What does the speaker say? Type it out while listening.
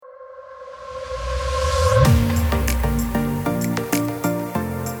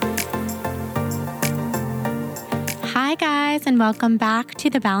welcome back to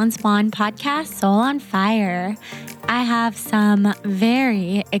the Balance Blonde podcast, Soul on Fire. I have some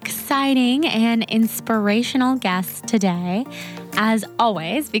very exciting and inspirational guests today, as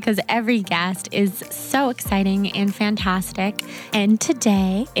always, because every guest is so exciting and fantastic. And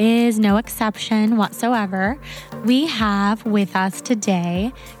today is no exception whatsoever. We have with us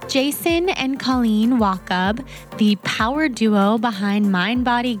today Jason and Colleen Wachob, the power duo behind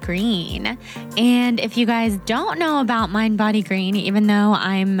MindBodyGreen. And if you guys don't know about MindBodyGreen, even though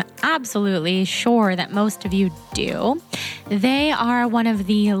I'm absolutely sure that most of you do, they are one of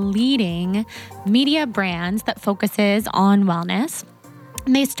the leading media brands that focuses on wellness.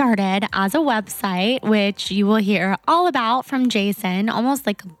 They started as a website, which you will hear all about from Jason, almost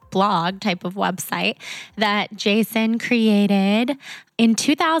like a blog type of website that Jason created in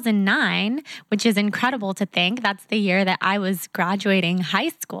 2009, which is incredible to think. That's the year that I was graduating high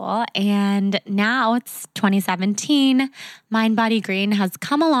school. And now it's 2017. MindBodyGreen has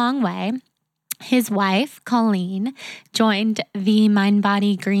come a long way. His wife, Colleen, joined the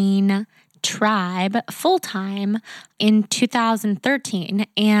MindBodyGreen tribe full-time in 2013.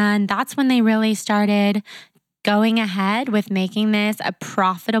 And that's when they really started going ahead with making this a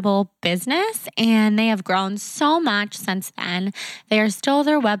profitable business. And they have grown so much since then. They are still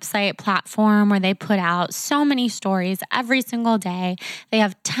their website platform where they put out so many stories every single day. They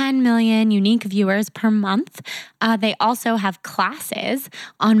have 10 million unique viewers per month. They also have classes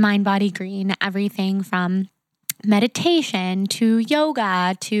on MindBodyGreen, everything from meditation to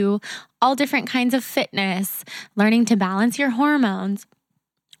yoga to all different kinds of fitness, learning to balance your hormones,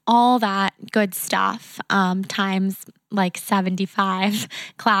 all that good stuff, times like 75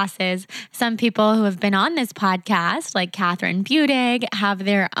 classes. Some people who have been on this podcast, like Catherine Budig, have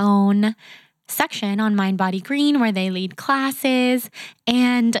their own section on MindBodyGreen where they lead classes.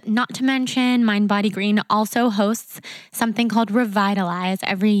 And not to mention, MindBodyGreen also hosts something called Revitalize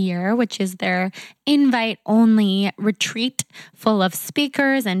every year, which is their invite-only retreat full of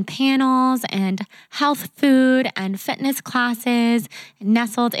speakers and panels and health, food, and fitness classes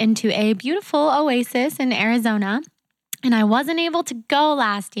nestled into a beautiful oasis in Arizona. And I wasn't able to go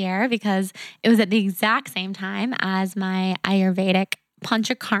last year because it was at the exact same time as my Ayurvedic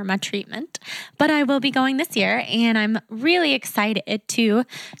Panchakarma treatment, but I will be going this year, and I'm really excited to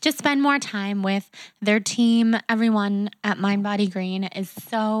just spend more time with their team. Everyone at MindBodyGreen is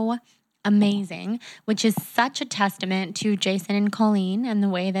so amazing, which is such a testament to Jason and Colleen and the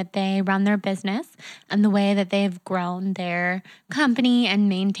way that they run their business and the way that they've grown their company and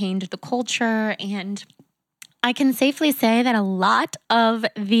maintained the culture. And I can safely say that a lot of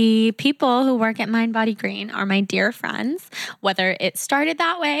the people who work at MindBodyGreen are my dear friends, whether it started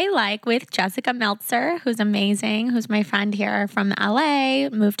that way, like with Jessica Meltzer, who's amazing, who's my friend here from LA,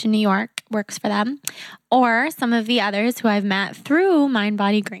 moved to New York, works for them, or some of the others who I've met through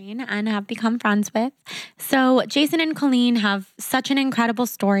MindBodyGreen and have become friends with. So Jason and Colleen have such an incredible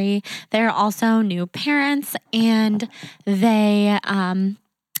story. They're also new parents, and they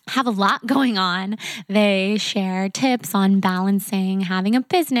have a lot going on. They share tips on balancing having a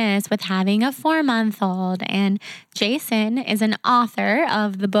business with having a 4-month-old. And Jason is an author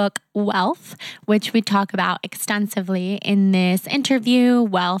of the book WELLTH, which we talk about extensively in this interview.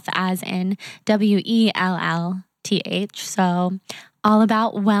 WELLTH as in WELLTH. So all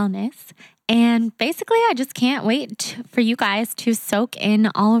about wellness. And basically, I just can't wait for you guys to soak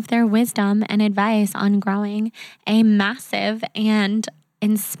in all of their wisdom and advice on growing a massive and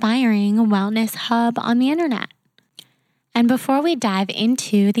inspiring wellness hub on the internet. And before we dive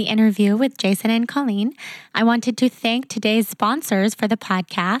into the interview with Jason and Colleen, I wanted to thank today's sponsors for the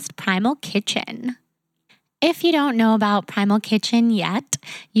podcast, Primal Kitchen. If you don't know about Primal Kitchen yet,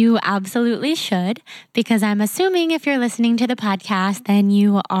 you absolutely should, because I'm assuming if you're listening to the podcast, then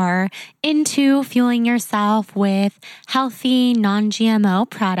you are into fueling yourself with healthy, non-GMO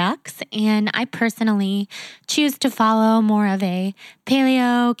products. And I personally choose to follow more of a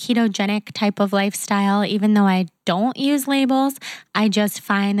paleo, ketogenic type of lifestyle, even though I don't use labels. I just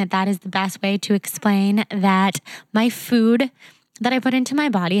find that that is the best way to explain that my food that I put into my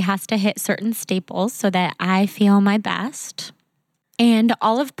body has to hit certain staples so that I feel my best. And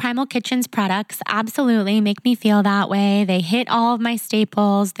all of Primal Kitchen's products absolutely make me feel that way. They hit all of my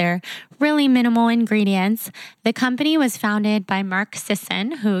staples. They're really minimal ingredients. The company was founded by Mark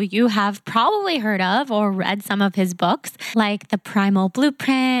Sisson, who you have probably heard of or read some of his books, like The Primal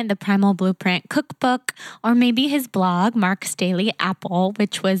Blueprint, The Primal Blueprint Cookbook, or maybe his blog, Mark's Daily Apple,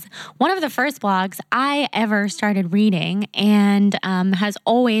 which was one of the first blogs I ever started reading and has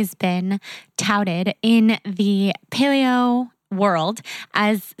always been touted in the paleo world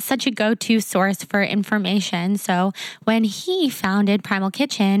as such a go-to source for information. So when he founded Primal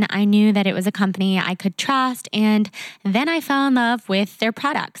Kitchen, I knew that it was a company I could trust, and then I fell in love with their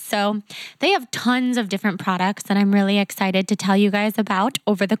products. So they have tons of different products that I'm really excited to tell you guys about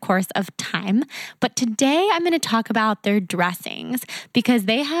over the course of time. But today I'm going to talk about their dressings because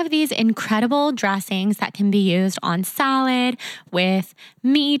they have these incredible dressings that can be used on salad, with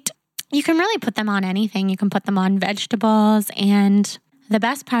meat. You can really put them on anything. You can put them on vegetables, and the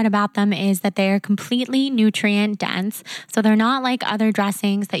best part about them is that they are completely nutrient dense. So they're not like other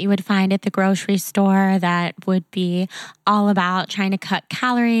dressings that you would find at the grocery store that would be all about trying to cut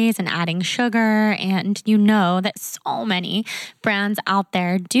calories and adding sugar. And you know that so many brands out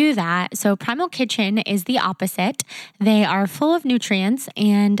there do that. So Primal Kitchen is the opposite. They are full of nutrients,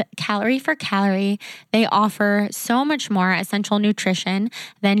 and calorie for calorie, they offer so much more essential nutrition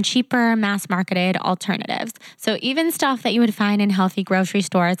than cheaper mass marketed alternatives. So even stuff that you would find in healthy grocery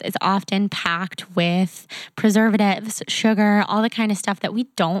stores is often packed with preservatives, sugar, all the kind of stuff that we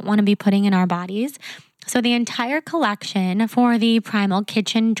don't want to be putting in our bodies. So the entire collection for the Primal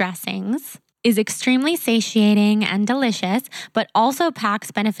Kitchen dressings is extremely satiating and delicious, but also packs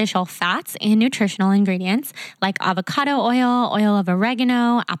beneficial fats and nutritional ingredients like avocado oil of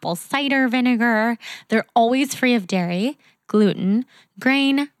oregano, apple cider vinegar. They're always free of dairy, gluten,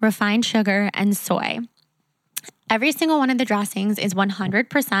 grain, refined sugar, and soy. Every single one of the dressings is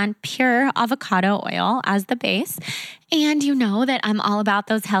 100% pure avocado oil as the base. And you know that I'm all about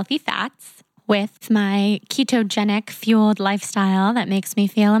those healthy fats with my ketogenic fueled lifestyle that makes me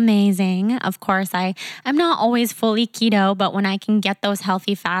feel amazing. Of course, I'm not always fully keto, but when I can get those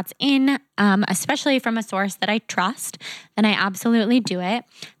healthy fats in, especially from a source that I trust, then I absolutely do it.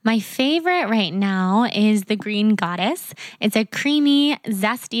 My favorite right now is the Green Goddess. It's a creamy,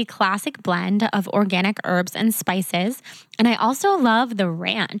 zesty, classic blend of organic herbs and spices. And I also love the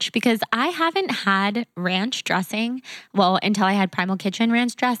ranch because I haven't had ranch dressing, until I had Primal Kitchen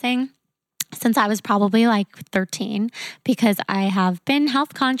ranch dressing, since I was probably like 13, because I have been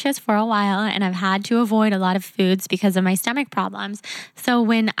health conscious for a while and I've had to avoid a lot of foods because of my stomach problems. So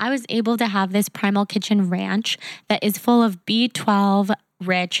when I was able to have this Primal Kitchen ranch that is full of B12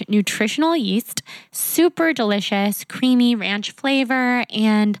 rich nutritional yeast, super delicious, creamy ranch flavor,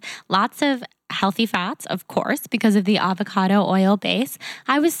 and lots of healthy fats, of course, because of the avocado oil base,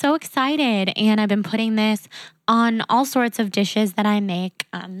 I was so excited. And I've been putting this on all sorts of dishes that I make.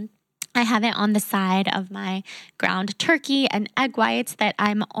 I have it on the side of my ground turkey and egg whites that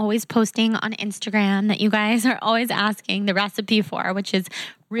I'm always posting on Instagram that you guys are always asking the recipe for, which is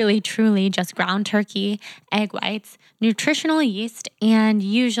really, truly just ground turkey, egg whites, nutritional yeast, and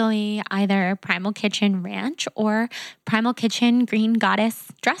usually either Primal Kitchen ranch or Primal Kitchen Green Goddess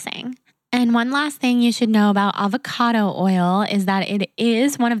dressing. And one last thing you should know about avocado oil is that it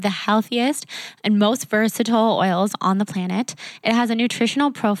is one of the healthiest and most versatile oils on the planet. It has a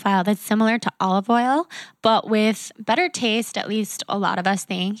nutritional profile that's similar to olive oil, but with better taste, at least a lot of us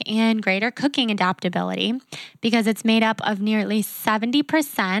think, and greater cooking adaptability because it's made up of nearly 70%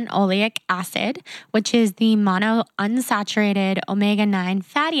 oleic acid, which is the monounsaturated omega-9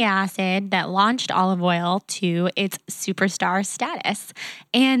 fatty acid that launched olive oil to its superstar status.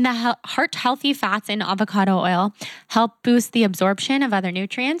 And the heart-healthy fats in avocado oil help boost the absorption of other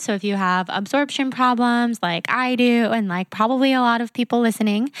nutrients. So if you have absorption problems like I do, and like probably a lot of people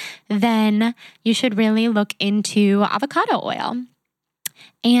listening, then you should really look into avocado oil.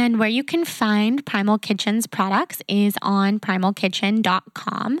 And where you can find Primal Kitchen's products is on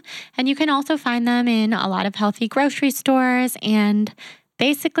primalkitchen.com. And you can also find them in a lot of healthy grocery stores, and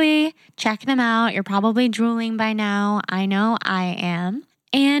basically check them out. You're probably drooling by now. I know I am.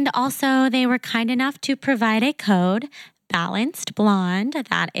 And also, they were kind enough to provide a code, Balanced Blonde,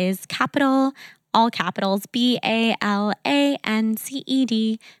 that is all capitals, BALANCED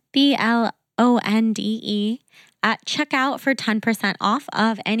at checkout for 10% off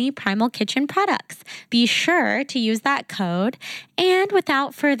of any Primal Kitchen products. Be sure to use that code. And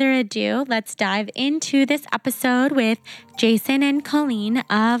without further ado, let's dive into this episode with Jason and Colleen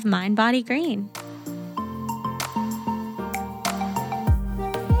of MindBodyGreen.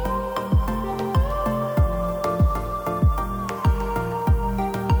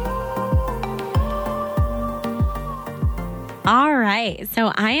 All right,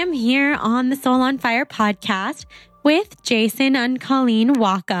 so I am here on the Soul on Fire podcast with Jason and Colleen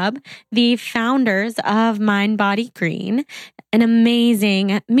Wachob, the founders of MindBodyGreen, an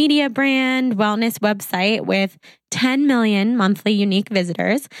amazing media brand wellness website with 10 million monthly unique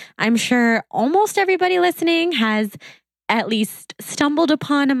visitors. I'm sure almost everybody listening has at least stumbled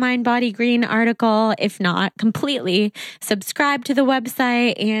upon a MindBodyGreen article, if not completely subscribed to the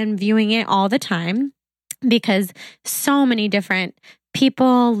website and viewing it all the time, because so many different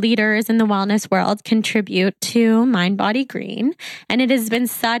people, leaders in the wellness world contribute to MindBodyGreen. And it has been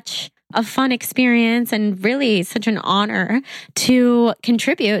such a fun experience and really such an honor to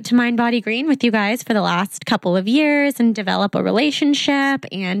contribute to MindBodyGreen with you guys for the last couple of years and develop a relationship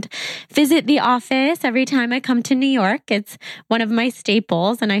and visit the office every time I come to New York. It's one of my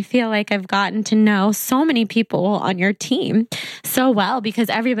staples, and I feel like I've gotten to know so many people on your team so well because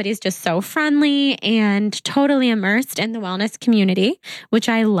everybody's just so friendly and totally immersed in the wellness community, which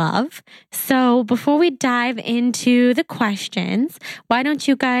I love. So before we dive into the questions, why don't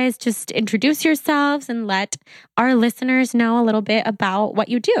you guys just introduce yourselves and let our listeners know a little bit about what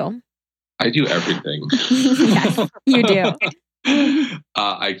you do? I do everything. Yes, you do.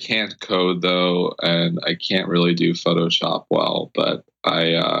 I can't code though, and I can't really do Photoshop well, but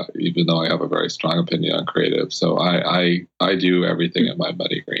I, even though I have a very strong opinion on creative, so I do everything at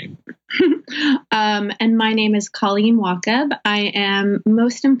MindBodyGreen. And my name is Colleen Wachob. I am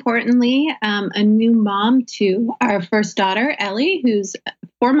most importantly a new mom to our first daughter, Ellie, who's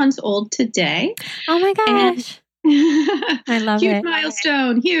 4 months old today. Oh my gosh. I love huge it.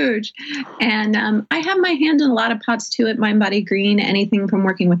 Milestone, huge. And I have my hand in a lot of pots too at MindBodyGreen, anything from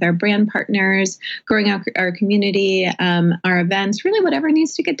working with our brand partners, growing out our community, our events, really whatever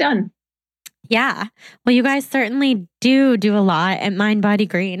needs to get done. Yeah. Well, you guys certainly do a lot at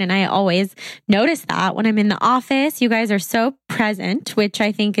MindBodyGreen. And I always notice that when I'm in the office, you guys are so present, which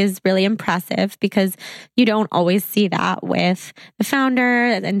I think is really impressive because you don't always see that with the founder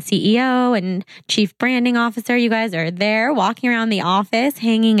and CEO and chief branding officer. You guys are there walking around the office,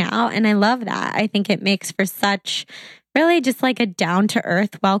 hanging out. And I love that. I think it makes for such really just like a down to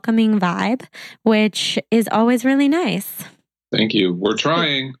earth, welcoming vibe, which is always really nice. Thank you. We're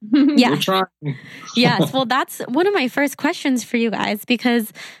trying. Yes. We're trying. Yes. Well, that's one of my first questions for you guys,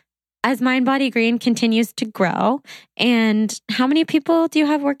 because as MindBodyGreen continues to grow, and how many people do you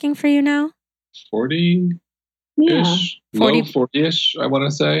have working for you now? 40-ish, Yeah. low 40-ish, I want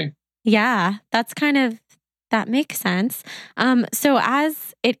to say. Yeah, that makes sense. So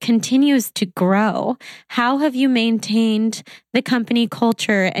as it continues to grow, how have you maintained the company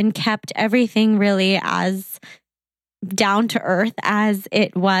culture and kept everything really as down to earth as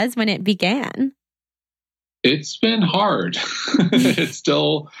it was when it began? It's been hard. It's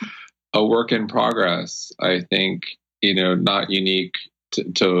still a work in progress. I think, not unique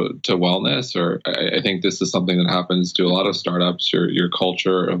to wellness, or I think this is something that happens to a lot of startups. Your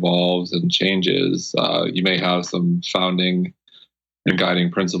culture evolves and changes. You may have some founding and guiding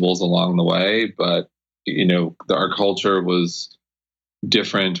principles along the way, but our culture was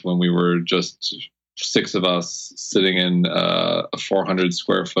different when we were just 6 of us sitting in a 400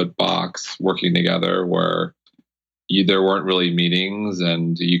 square foot box working together, where there weren't really meetings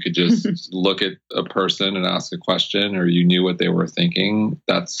and you could just look at a person and ask a question, or you knew what they were thinking.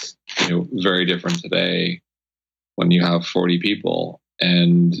 That's very different today when you have 40 people,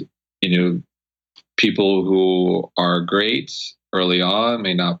 and people who are great early on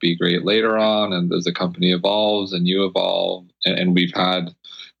may not be great later on, and as the company evolves and you evolve, and we've had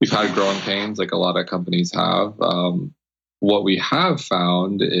growing pains like a lot of companies have. What we have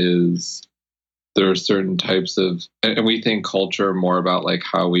found is there are certain types of, and we think culture more about like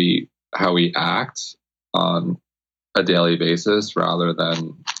how we act on a daily basis rather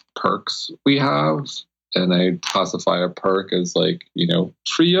than perks we have. And I classify a perk as like,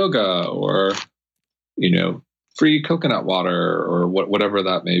 free yoga or, free coconut water or whatever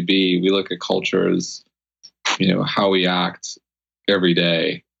that may be. We look at culture as, how we act every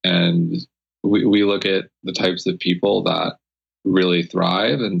day. And we look at the types of people that really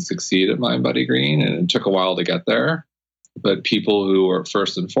thrive and succeed at MindBodyGreen. And it took a while to get there. But people who are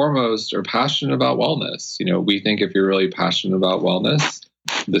first and foremost are passionate about wellness. We think if you're really passionate about wellness,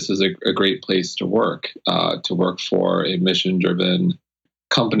 this is a great place to work for a mission-driven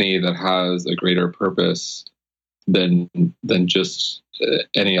company that has a greater purpose than just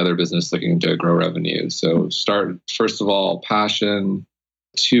any other business looking to grow revenue. So start, first of all, passion.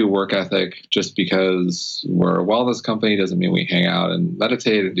 2, work ethic. Just because we're a wellness company doesn't mean we hang out and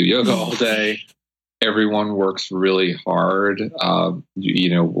meditate and do yoga all day. Everyone works really hard. We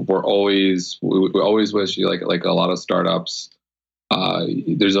always wish like a lot of startups.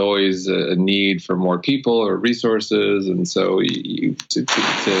 There's always a need for more people or resources, and so to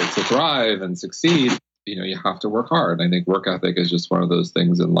thrive and succeed, you have to work hard. I think work ethic is just one of those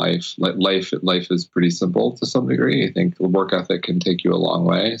things in life. Life is pretty simple to some degree. I think work ethic can take you a long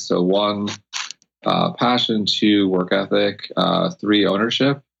way. So 1, passion, 2, work ethic, 3,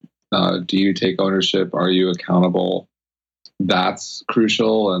 ownership. Do you take ownership? Are you accountable? That's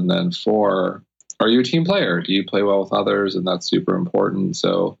crucial. And then 4, are you a team player? Do you play well with others? And that's super important.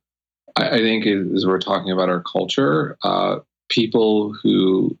 So I think as we're talking about our culture, people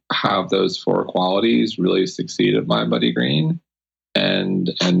who have those 4 qualities really succeed at MindBodyGreen and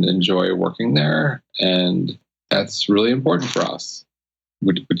enjoy working there. And that's really important for us.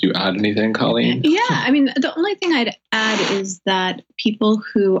 Would you add anything, Colleen? Yeah, I mean, the only thing I'd add is that people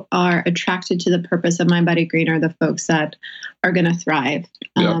who are attracted to the purpose of MindBodyGreen are the folks that are going to thrive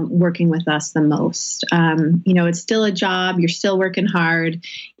working with us the most. It's still a job. You're still working hard,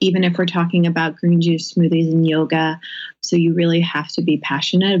 even if we're talking about green juice smoothies and yoga. So you really have to be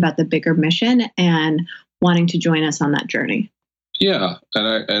passionate about the bigger mission and wanting to join us on that journey. Yeah,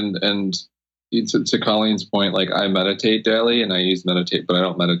 and to Colleen's point, like I meditate daily and I use meditate, but I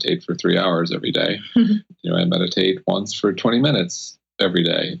don't meditate for 3 hours every day. I meditate once for 20 minutes every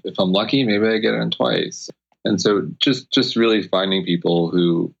day. If I'm lucky, maybe I get it in twice. And so just really finding people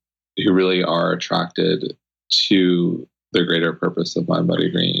who really are attracted to the greater purpose of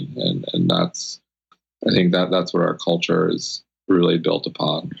MindBodyGreen. And that's, I think that's what our culture is really built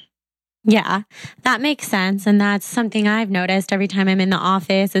upon. Yeah, that makes sense. And that's something I've noticed every time I'm in the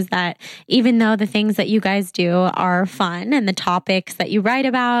office is that even though the things that you guys do are fun and the topics that you write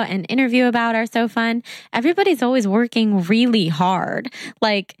about and interview about are so fun, everybody's always working really hard.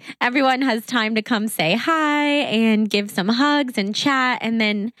 Like everyone has time to come say hi and give some hugs and chat. And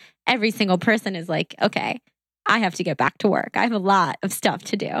then every single person is like, okay, I have to get back to work. I have a lot of stuff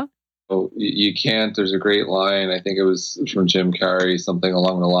to do. Oh, you can't. There's a great line. I think it was from Jim Carrey, something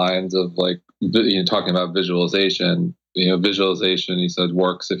along the lines of like, talking about visualization. Visualization, he said,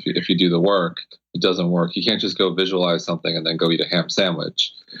 works if you do the work. It doesn't work. You can't just go visualize something and then go eat a ham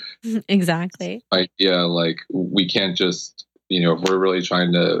sandwich. Exactly. Yeah, like we can't just, if we're really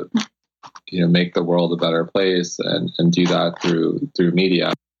trying to, make the world a better place and do that through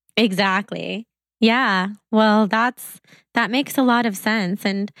media. Exactly. Yeah. Well, that makes a lot of sense.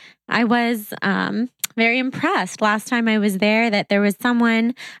 And I was very impressed last time I was there that there was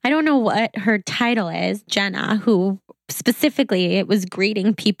someone, I don't know what her title is, Jenna, who specifically it was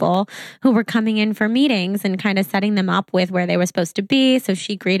greeting people who were coming in for meetings and kind of setting them up with where they were supposed to be. So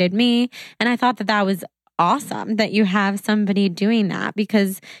she greeted me. And I thought that was awesome that you have somebody doing that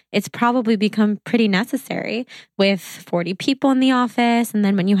because it's probably become pretty necessary with 40 people in the office. And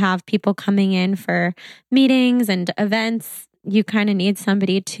then when you have people coming in for meetings and events, you kind of need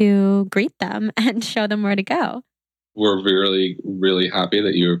somebody to greet them and show them where to go. We're really, really happy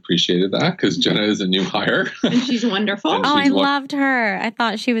that you appreciated that because Jenna is a new hire. And she's wonderful. I loved her. I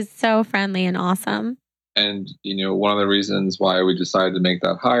thought she was so friendly and awesome. And, one of the reasons why we decided to make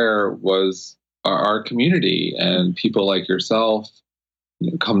that hire was our community and people like yourself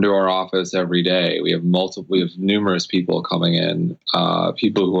come to our office every day. We have numerous people coming in,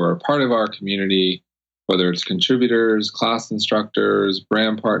 people who are a part of our community, whether it's contributors, class instructors,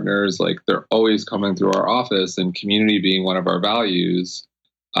 brand partners, like they're always coming through our office, and community being one of our values.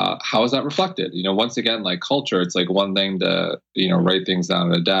 How is that reflected? Once again, like culture, it's like one thing to, write things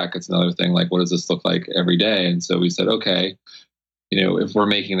down on a deck. It's another thing, like, what does this look like every day? And so we said, okay, if we're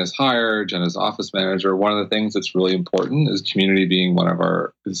making this hire, Jenna's office manager, one of the things that's really important is community being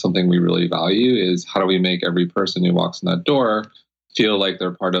something we really value is how do we make every person who walks in that door feel like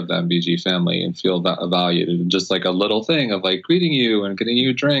they're part of the MBG family and feel valued. And just like a little thing of like greeting you and getting you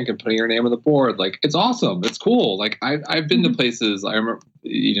a drink and putting your name on the board, like it's awesome. It's cool. Like I've been to places, I remember,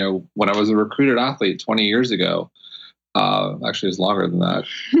 when I was a recruited athlete 20 years ago, actually it's longer than that,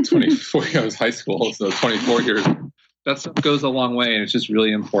 24, I was high school, so 24 years. That stuff goes a long way, and it's just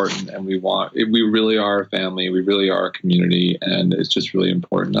really important. And we really are a family. We really are a community, and it's just really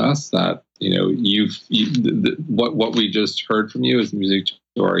important to us that what we just heard from you is music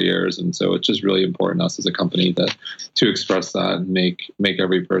to our ears, and so it's just really important to us as a company to express that and make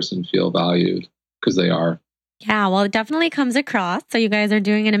every person feel valued because they are. Yeah, well, it definitely comes across. So you guys are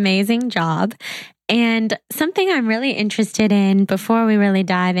doing an amazing job. And something I'm really interested in before we really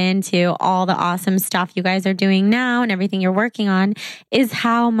dive into all the awesome stuff you guys are doing now and everything you're working on is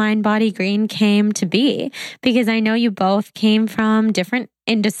how MindBodyGreen came to be. Because I know you both came from different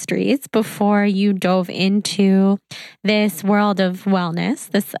industries before you dove into this world of wellness,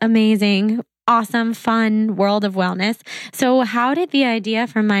 this amazing, awesome, fun world of wellness. So how did the idea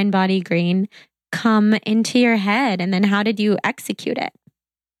for MindBodyGreen come into your head? And then how did you execute it?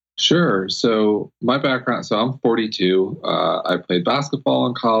 Sure. So my background, so I'm 42. I played basketball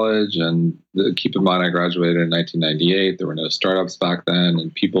in college, and keep in mind, I graduated in 1998. There were no startups back then,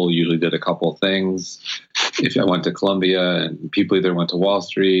 and people usually did a couple things. If I went to Columbia, and people either went to Wall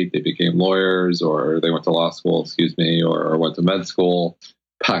Street, they became lawyers, or they went to law school, or went to med school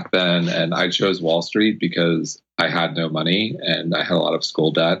back then. And I chose Wall Street because I had no money and I had a lot of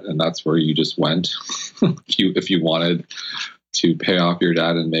school debt, and that's where you just went if you wanted to pay off your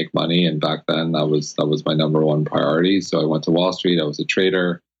debt and make money. And back then that was my number one priority. So I went to Wall Street. I was a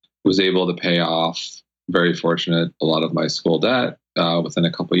trader, was able to pay off, very fortunate, a lot of my school debt within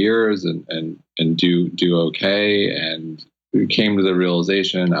a couple of years and do okay. And we came to the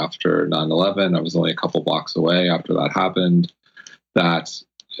realization after 9/11, I was only a couple blocks away after that happened, that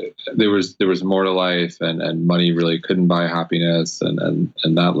there was more to life, and money really couldn't buy happiness, and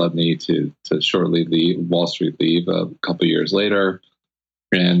that led me to shortly leave Wall Street, a couple of years later,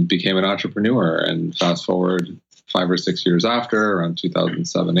 and became an entrepreneur. And fast forward 5 or 6 years after, around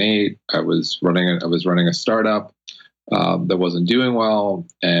 2007-8, I was running a startup that wasn't doing well,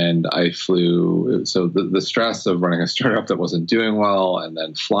 and I flew. So the stress of running a startup that wasn't doing well, and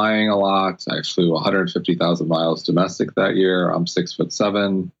then flying a lot. I flew 150,000 miles domestic that year. I'm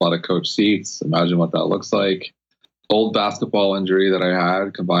 6'7", a lot of coach seats. Imagine what that looks like. Old basketball injury that I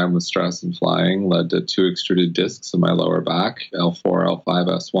had, combined with stress and flying, led to 2 extruded discs in my lower back, L4, L5,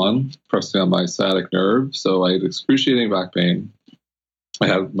 S1, pressing on my sciatic nerve. So I had excruciating back pain.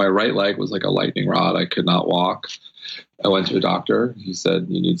 My right leg was like a lightning rod. I could not walk. I went to a doctor. He said,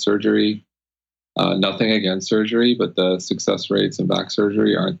 "You need surgery." Nothing against surgery, but the success rates in back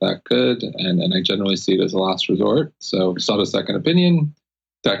surgery aren't that good. And I generally see it as a last resort. So sought a second opinion.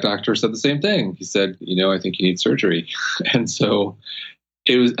 That doctor said the same thing. He said, "I think you need surgery." And so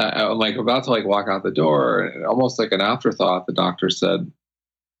it was, I'm like about to walk out the door, and almost like an afterthought, the doctor said,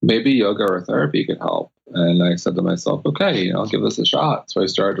 "Maybe yoga or therapy could help." And I said to myself, okay, I'll give this a shot. So I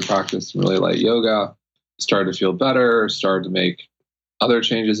started to practice some really light yoga, started to feel better, started to make other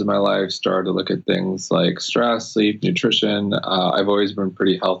changes in my life, started to look at things like stress, sleep, nutrition. I've always been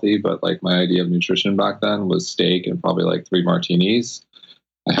pretty healthy, but my idea of nutrition back then was steak and probably 3 martinis.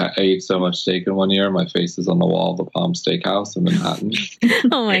 I ate so much steak in one year, my face is on the wall of the Palm Steakhouse in Manhattan.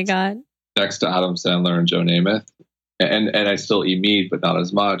 Oh my God. Next to Adam Sandler and Joe Namath. And I still eat meat, but not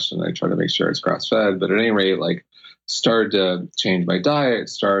as much. And I try to make sure it's grass fed. But at any rate, started to change my diet,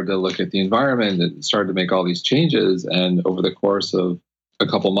 started to look at the environment, and started to make all these changes. And over the course of a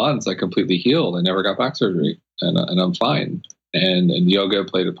couple months, I completely healed. I never got back surgery, and I'm fine. And yoga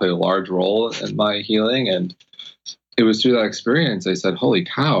played a large role in my healing. And it was through that experience I said, "Holy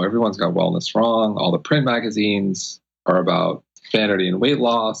cow! Everyone's got wellness wrong. All the print magazines are about vanity and weight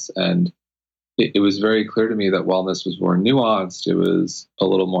loss." And it was very clear to me that wellness was more nuanced. It was a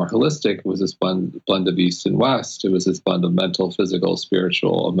little more holistic. It was this blend of East and West. It was this blend of mental, physical,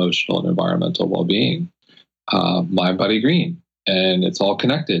 spiritual, emotional, and environmental well-being. MindBodyGreen. And it's all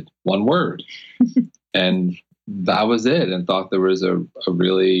connected, one word. And that was it. And thought there was a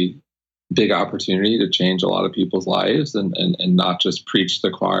really big opportunity to change a lot of people's lives, and not just preach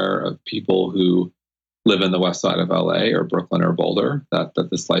the choir of people who live in the west side of LA or Brooklyn or Boulder, that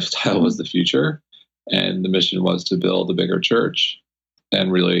this lifestyle was the future. And the mission was to build a bigger church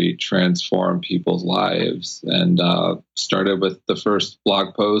and really transform people's lives. And started with the first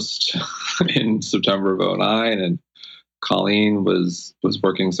blog post in September of 2009. And Colleen was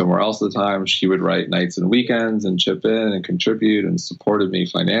working somewhere else at the time. She would write nights and weekends and chip in and contribute and supported me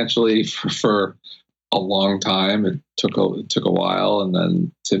financially for a long time. It took a while, and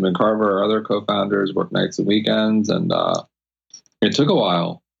then Tim and Carver, our other co-founders, worked nights and weekends, and it took a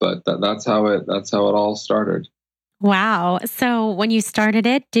while, but that's how it all started. Wow. So when you started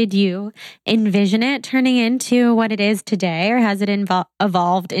it, did you envision it turning into what it is today, or has it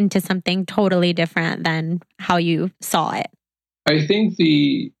evolved into something totally different than how you saw it? I think at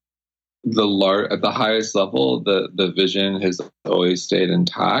the highest level, the vision has always stayed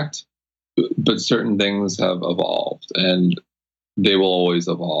intact. But certain things have evolved, and they will always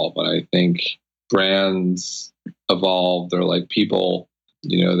evolve. And I think brands evolve. They're like people,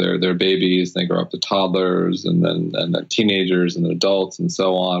 they're babies, they grow up to toddlers, and then teenagers and adults and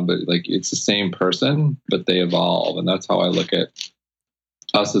so on. But it's the same person, but they evolve. And that's how I look at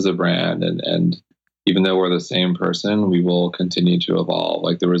us as a brand. And even though we're the same person, we will continue to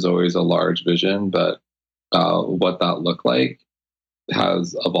evolve. There was always a large vision, but what that looked like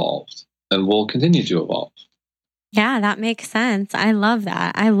has evolved. And will continue to evolve. Yeah, that makes sense. I love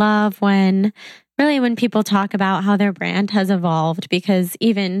that. I love when really when people talk about how their brand has evolved, because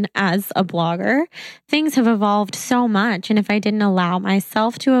even as a blogger, things have evolved so much. And if I didn't allow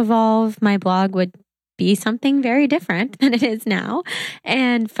myself to evolve, my blog would be something very different than it is now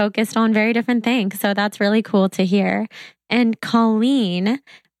and focused on very different things. So that's really cool to hear. And Colleen,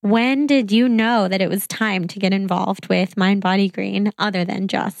 when did you know that it was time to get involved with MindBodyGreen other than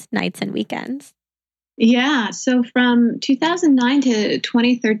just nights and weekends? Yeah. So from 2009 to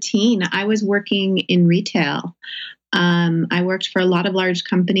 2013, I was working in retail. I worked for a lot of large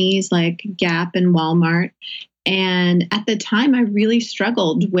companies like Gap and Walmart. And at the time, I really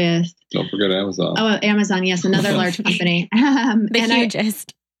struggled with... Don't forget Amazon. Oh, Amazon. Yes. Another large company. The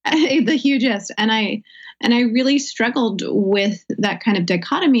hugest. The hugest. And I really struggled with that kind of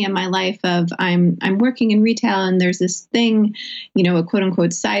dichotomy in my life of I'm working in retail and there's this thing, a quote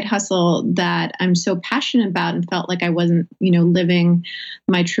unquote side hustle that I'm so passionate about and felt like I wasn't, living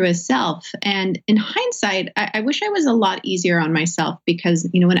my truest self. And in hindsight, I wish I was a lot easier on myself because,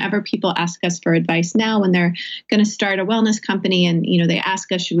 whenever people ask us for advice now when they're going to start a wellness company and, they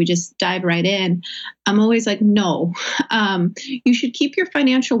ask us, should we just dive right in? I'm always like, no, you should keep your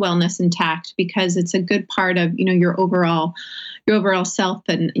financial wellness intact because it's a good part of, your overall self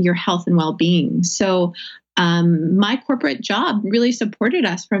and your health and well-being. So my corporate job really supported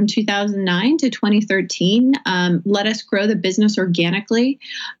us from 2009 to 2013, let us grow the business organically,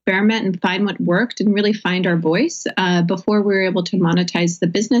 experiment and find what worked and really find our voice before we were able to monetize the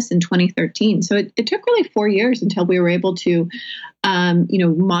business in 2013. So it took really 4 years until we were able to,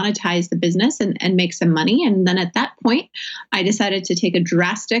 monetize the business and make some money. And then at that point, I decided to take a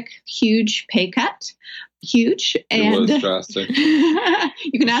drastic, huge pay cut. Huge. And it was drastic.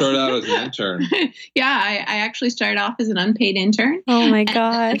 You can start out as an intern. Yeah, I actually started off as an unpaid intern. Oh my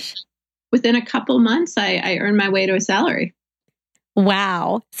gosh. Within a couple months, I earned my way to a salary.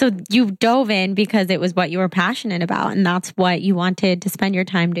 Wow. So you dove in because it was what you were passionate about and that's what you wanted to spend your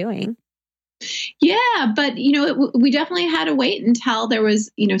time doing. Yeah, but we definitely had to wait until there was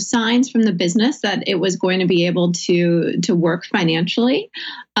signs from the business that it was going to be able to work financially.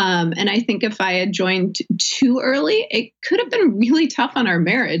 And I think if I had joined too early, it could have been really tough on our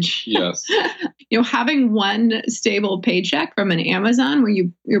marriage. Yes. Having one stable paycheck from an Amazon where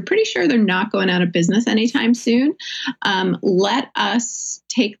you're pretty sure they're not going out of business anytime soon. Let us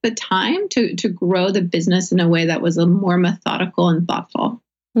take the time to grow the business in a way that was a more methodical and thoughtful.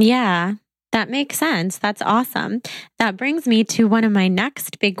 Yeah. That makes sense. That's awesome. That brings me to one of my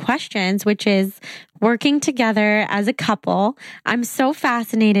next big questions, which is working together as a couple. I'm so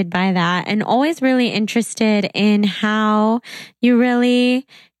fascinated by that and always really interested in how you really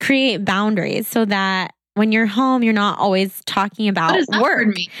create boundaries so that when you're home, you're not always talking about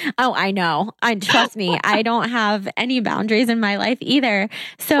work. Oh, I know. Trust me, I don't have any boundaries in my life either.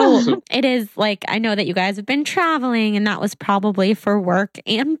 So it is like, I know that you guys have been traveling and that was probably for work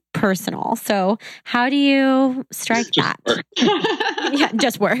and personal. So how do you strike that? Yeah,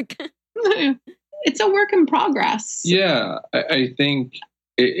 just work. It's a work in progress. Yeah, I think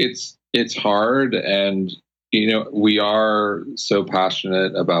it's hard and we are so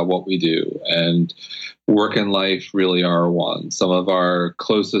passionate about what we do and work and life really are one. Some of our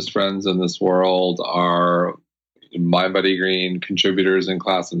closest friends in this world are MindBodyGreen contributors and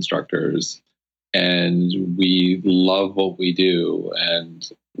class instructors. And we love what we do. And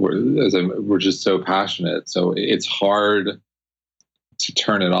we're just so passionate. So it's hard to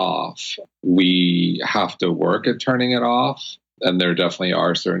turn it off. We have to work at turning it off. And there definitely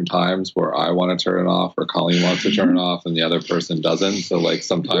are certain times where I want to turn it off or Colleen wants to turn it off and the other person doesn't. So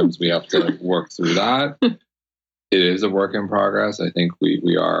sometimes we have to work through that. It is a work in progress. I think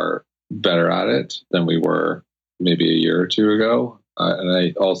we are better at it than we were maybe a year or two ago. And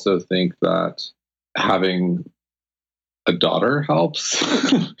I also think that having a daughter helps.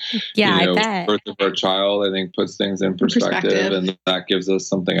 Yeah, I bet. Birth of our child, I think, puts things in perspective, and that gives us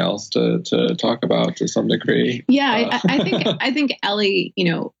something else to talk about to some degree. Yeah, I think Ellie,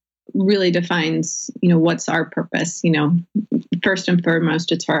 really defines, what's our purpose. First and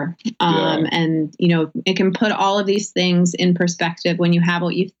foremost, it's her, and it can put all of these things in perspective when you have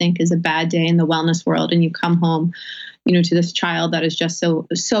what you think is a bad day in the wellness world, and you come home, to this child that is just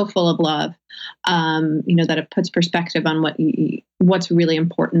so full of love. That it puts perspective on what's really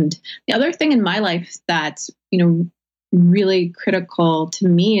important. The other thing in my life that's, really critical to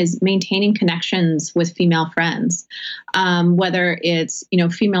me is maintaining connections with female friends, whether it's,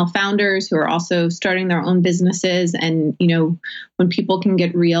 female founders who are also starting their own businesses. And, when people can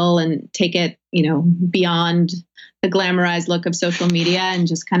get real and take it, beyond the glamorized look of social media and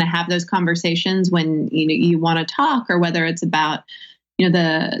just kind of have those conversations when, you want to talk, or whether it's about,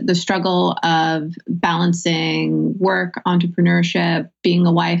 the struggle of balancing work, entrepreneurship, being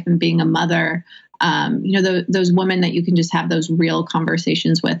a wife and being a mother. Those women that you can just have those real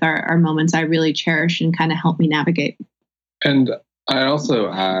conversations with are moments I really cherish and kind of help me navigate. And I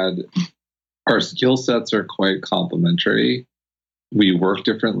also add, our skill sets are quite complementary. We work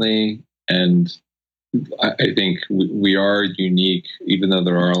differently, and I think we are unique, even though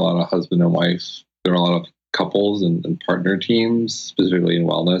there are a lot of husband and wife, there are a lot of couples and partner teams, specifically in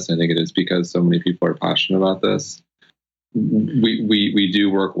wellness. I think it is because so many people are passionate about this. We do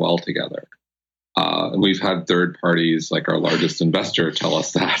work well together. And we've had third parties, like our largest investor, tell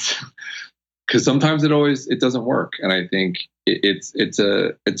us that. Because sometimes it doesn't work. And I think it's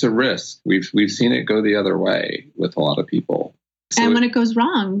a risk. We've seen it go the other way with a lot of people. So and when it goes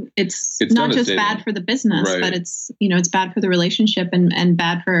wrong, it's not just bad for the business, right, but it's bad for the relationship and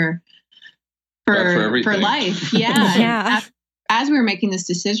bad for life. Yeah. Yeah. As we were making this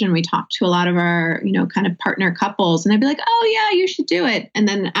decision, we talked to a lot of our, kind of partner couples, and they'd be like, "Oh yeah, you should do it." And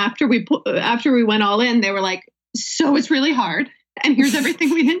then after we went all in, they were like, "So it's really hard, and here's everything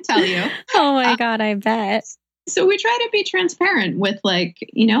we didn't tell you." Oh my God, I bet. So we try to be transparent with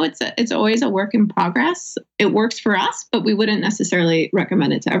it's always a work in progress. It works for us, but we wouldn't necessarily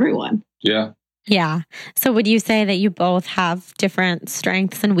recommend it to everyone. Yeah. Yeah. So would you say that you both have different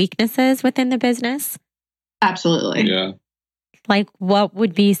strengths and weaknesses within the business? Absolutely. Yeah. Like what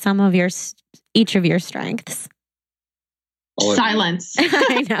would be some of each of your strengths? Silence.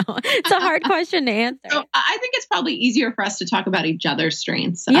 I know. It's a hard question to answer. So I think it's probably easier for us to talk about each other's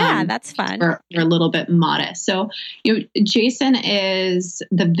strengths. Yeah, that's fun. We're a little bit modest. So, Jason is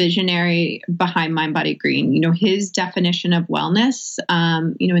the visionary behind MindBodyGreen. His definition of wellness,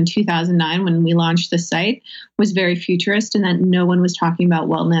 in 2009 when we launched the site, was very futurist, and that no one was talking about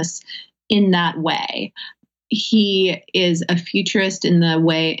wellness in that way. He is a futurist in the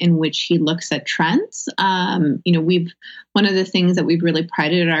way in which he looks at trends. One of the things that we've really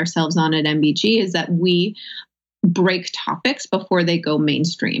prided ourselves on at MBG is that we break topics before they go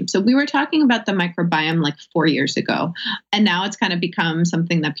mainstream. So we were talking about the microbiome like 4 years ago, and now it's kind of become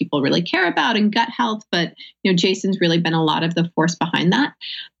something that people really care about in gut health. But Jason's really been a lot of the force behind that,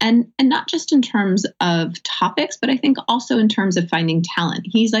 and not just in terms of topics, but I think also in terms of finding talent.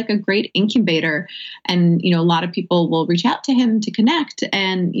 He's like a great incubator, and a lot of people will reach out to him to connect,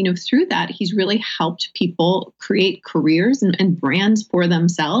 and through that he's really helped people create careers and brands for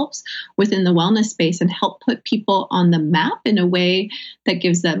themselves within the wellness space, and help put people on the map in a way that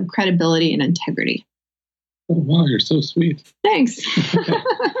gives them credibility and integrity. Oh, wow, you're so sweet. Thanks.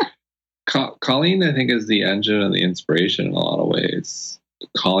 Colleen, I think, is the engine and the inspiration in a lot of ways.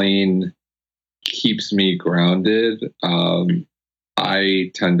 Colleen keeps me grounded.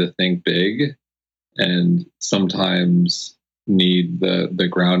 I tend to think big and sometimes need the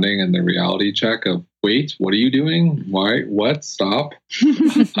grounding and the reality check of, wait, what are you doing? Why? What? Stop.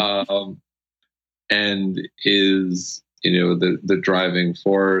 And is, the driving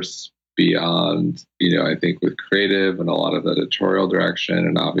force beyond, I think with creative and a lot of editorial direction,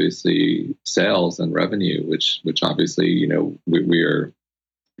 and obviously sales and revenue, which obviously, we are,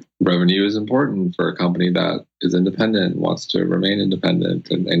 revenue is important for a company that is independent, wants to remain independent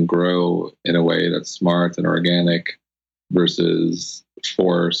and grow in a way that's smart and organic versus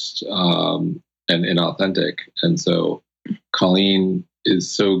forced and inauthentic. And so Colleen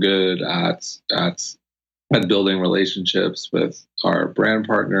is so good at building relationships with our brand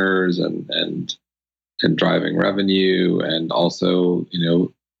partners and driving revenue, and also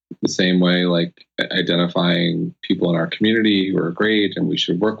the same way, like identifying people in our community who are great and we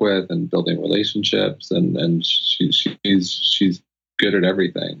should work with, and building relationships, and she's good at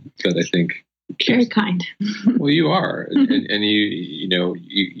everything. But I think very kind. Well, you are, and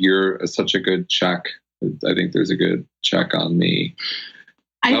you're such a good check. I think there's a good check on me.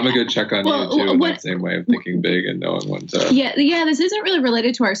 I'm a good check on you too, in that same way of thinking big and knowing when to. Yeah. This isn't really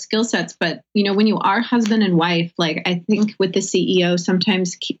related to our skill sets, but when you are husband and wife, like I think with the CEO,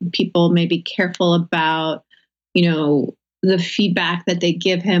 sometimes people may be careful about, the feedback that they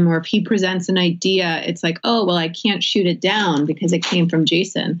give him, or if he presents an idea, it's like, oh, well, I can't shoot it down because it came from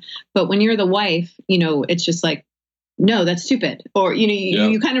Jason. But when you're the wife, it's just like, no, that's stupid. Or,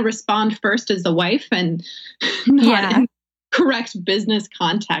 you kind of respond first as the wife and not in correct business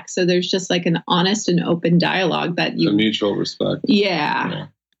context. So there's just like an honest and open dialogue that a mutual respect. Yeah.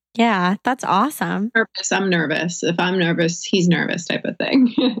 Yeah, that's awesome. I'm nervous. If I'm nervous, he's nervous, type of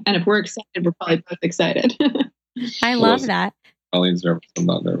thing. And if we're excited, we're probably both excited. I love that. Colleen's nervous. I'm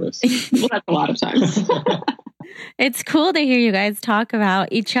not nervous. Well, that's a lot of times. It's cool to hear you guys talk about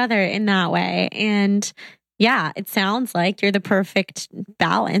each other in that way. And, yeah, it sounds like you're the perfect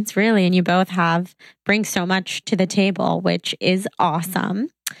balance, really. And you both bring so much to the table, which is awesome.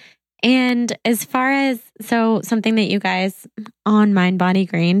 And as far as, something that you guys on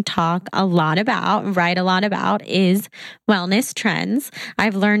MindBodyGreen talk a lot about, write a lot about, is wellness trends.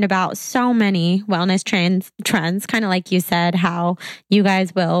 I've learned about so many wellness trends, kind of like you said, how you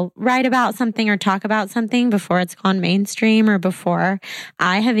guys will write about something or talk about something before it's gone mainstream or before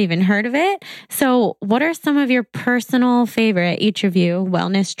I have even heard of it. So what are some of your personal favorite, each of you,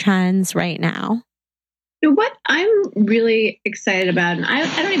 wellness trends right now? What I'm really excited about, and I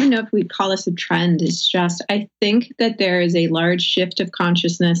don't even know if we'd call this a trend, is just I think that there is a large shift of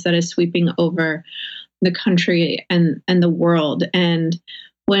consciousness that is sweeping over the country and the world. And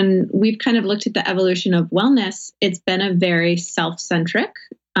when we've kind of looked at the evolution of wellness, it's been a very self-centric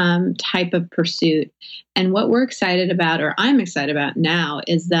type of pursuit. And what we're excited about, or I'm excited about now,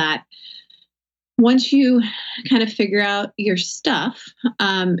 is that once you kind of figure out your stuff,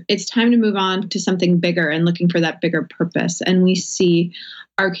 it's time to move on to something bigger and looking for that bigger purpose. And we see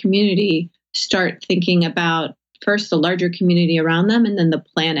our community start thinking about first the larger community around them and then the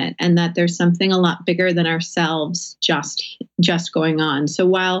planet, and that there's something a lot bigger than ourselves just going on. So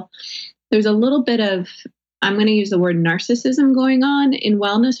while there's a little bit of, I'm going to use the word narcissism going on in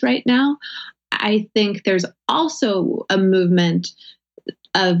wellness right now, I think there's also a movement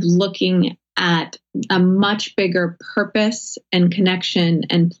of looking at a much bigger purpose and connection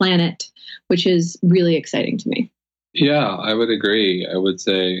and planet, which is really exciting to me. Yeah, I would agree. I would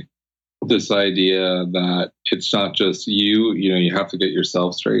say this idea that it's not just you have to get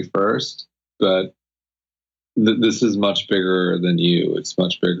yourself straight first, but this is much bigger than you. It's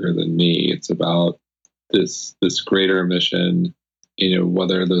much bigger than me. It's about this greater mission,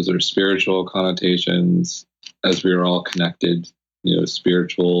 whether those are spiritual connotations, as we are all connected,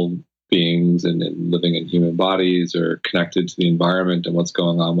 spiritual beings and living in human bodies, or connected to the environment and what's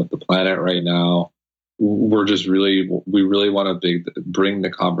going on with the planet right now. We really want to bring the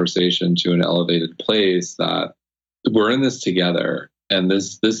conversation to an elevated place that we're in this together. And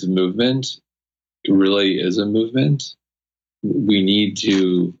this movement really is a movement. We need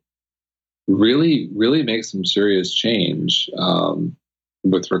to really, really make some serious change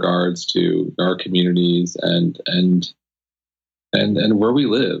with regards to our communities and where we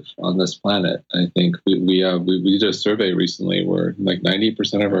live on this planet. I think we did a survey recently where like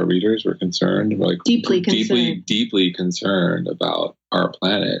 90% of our readers were concerned, deeply concerned about our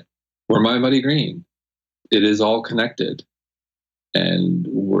planet. We're MindBodyGreen. It is all connected, and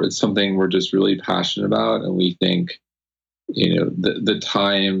it's something we're just really passionate about. And we think, the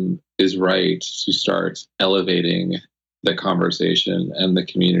time is right to start elevating the conversation and the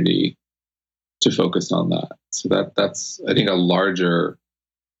community to focus on that. So that's I think a larger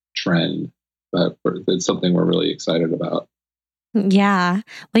trend, but it's something we're really excited about. Yeah.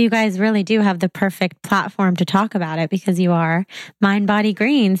 Well, you guys really do have the perfect platform to talk about it because you are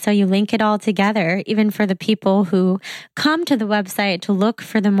MindBodyGreen. So you link it all together, even for the people who come to the website to look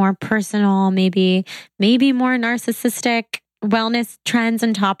for the more personal, maybe more narcissistic wellness trends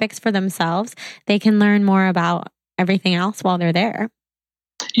and topics for themselves. They can learn more about everything else while they're there.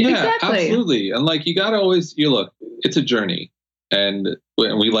 Yeah, exactly. Absolutely. And you got to always, look, it's a journey. And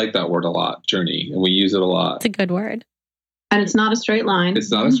we like that word a lot, journey, and we use it a lot. It's a good word. And it's not a straight line.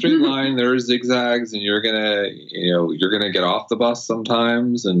 It's not a straight line. There are zigzags, and you're gonna get off the bus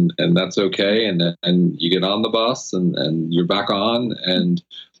sometimes, and that's okay. And you get on the bus, and you're back on, and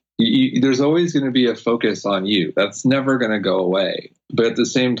there's always going to be a focus on you. That's never going to go away. But at the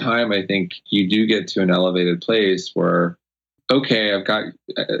same time, I think you do get to an elevated place where, okay,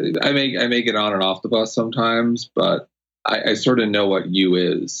 I may get on and off the bus sometimes, but I sort of know what you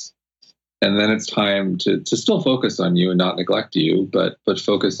is. And then it's time to still focus on you and not neglect you, but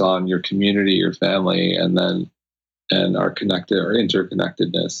focus on your community, your family, and our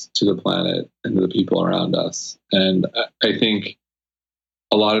interconnectedness to the planet and to the people around us. And I think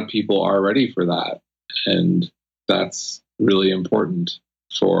a lot of people are ready for that. And that's really important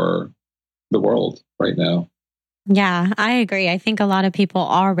for the world right now. Yeah, I agree. I think a lot of people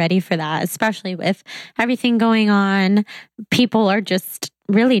are ready for that, especially with everything going on. People are just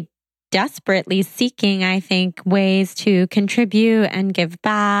really desperately seeking, I think, ways to contribute and give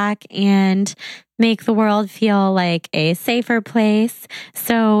back and make the world feel like a safer place.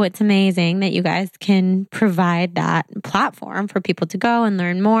 So it's amazing that you guys can provide that platform for people to go and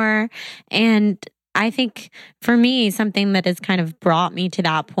learn more. And I think for me, something that has kind of brought me to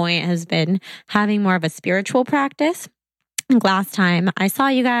that point has been having more of a spiritual practice. last time I saw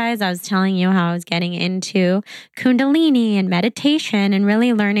you guys, I was telling you how I was getting into Kundalini and meditation and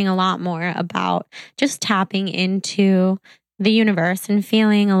really learning a lot more about just tapping into the universe and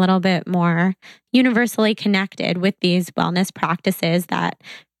feeling a little bit more universally connected with these wellness practices that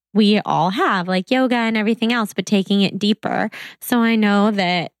we all have, like yoga and everything else, but taking it deeper. So I know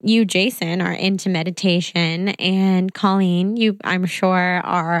that you, Jason, are into meditation, and Colleen, you, I'm sure,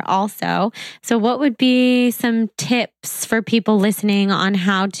 are also. So what would be some tips for people listening on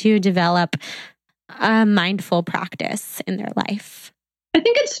how to develop a mindful practice in their life? I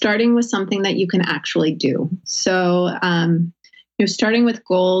think it's starting with something that you can actually do. So, you're starting with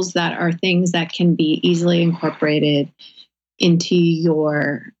goals that are things that can be easily incorporated into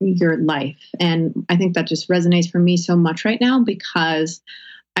your life. And I think that just resonates for me so much right now, because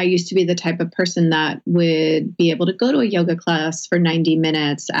I used to be the type of person that would be able to go to a yoga class for 90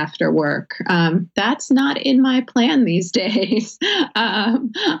 minutes after work. That's not in my plan these days.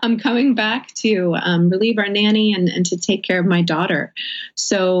 I'm coming back to relieve our nanny and to take care of my daughter.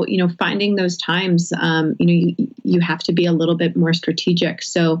 So, finding those times, you have to be a little bit more strategic.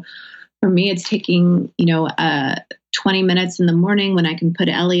 So for me, it's taking, 20 minutes in the morning when I can put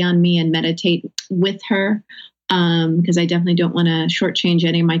Ellie on me and meditate with her, because I definitely don't want to shortchange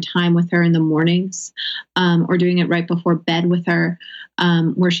any of my time with her in the mornings, or doing it right before bed with her,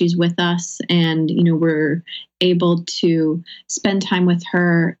 where she's with us and, we're able to spend time with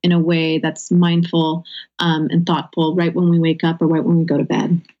her in a way that's mindful and thoughtful right when we wake up or right when we go to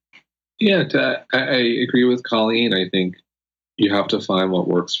bed. Yeah, I agree with Colleen. I think you have to find what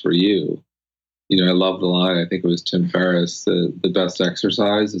works for you. I love the line. I think it was Tim Ferriss, the best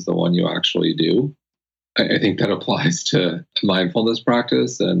exercise is the one you actually do. I think that applies to mindfulness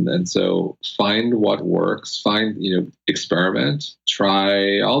practice. And so find what works, experiment,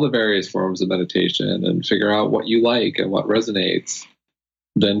 try all the various forms of meditation and figure out what you like and what resonates.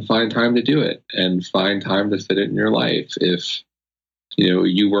 Then find time to do it and find time to fit it in your life. If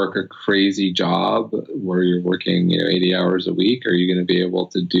you work a crazy job where you're working 80 hours a week, are you going to be able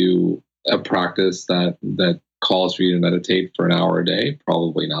to do a practice that calls for you to meditate for an hour a day?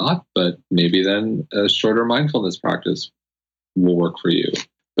 Probably not, but maybe then a shorter mindfulness practice will work for you.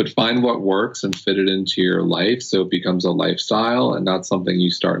 But find what works and fit it into your life so it becomes a lifestyle and not something you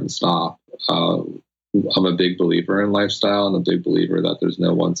start and stop. I'm a big believer in lifestyle and a big believer that there's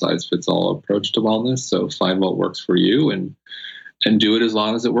no one size fits all approach to wellness. So find what works for you and do it as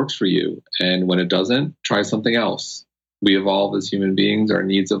long as it works for you. And when it doesn't, try something else. We evolve as human beings. Our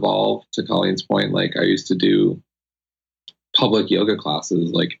needs evolve. To Colleen's point, like I used to do public yoga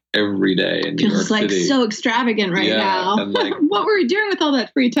classes like every day in New York City. It's so extravagant right now. And what were we doing with all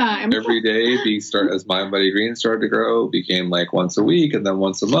that free time? Every day, as MindBodyGreen started to grow, it became like once a week and then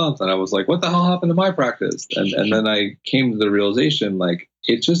once a month. And I was like, what the hell happened to my practice? And then I came to the realization, like,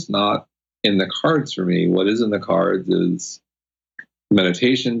 it's just not in the cards for me. What is in the cards is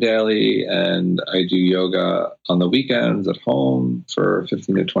meditation daily, and I do yoga on the weekends at home for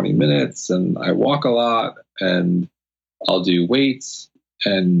 15 to 20 minutes, and I walk a lot, and I'll do weights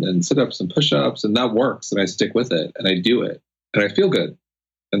and sit-ups and push-ups, and that works, and I stick with it, and I do it, and I feel good.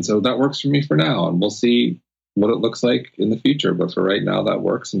 And so that works for me for now, and we'll see what it looks like in the future. But for right now, that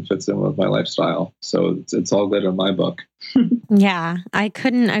works and fits in with my lifestyle. So it's all good in my book. Yeah, I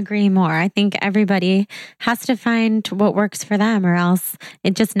couldn't agree more. I think everybody has to find what works for them, or else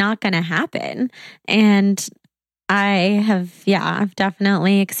it's just not going to happen. And I've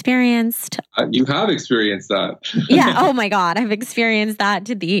definitely experienced. You have experienced that. Yeah. Oh my God. I've experienced that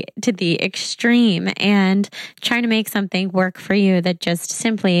to the extreme, and trying to make something work for you that just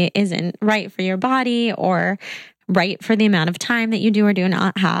simply isn't right for your body or right for the amount of time that you do or do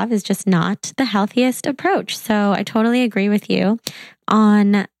not have is just not the healthiest approach. So I totally agree with you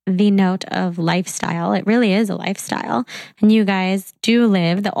on the note of lifestyle. It really is a lifestyle, and you guys do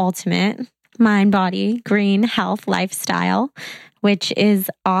live the ultimate MindBodyGreen health lifestyle, which is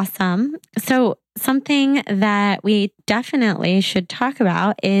awesome. So something that we definitely should talk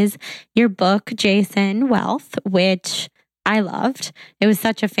about is your book, Jason, WELLTH, which I loved. It was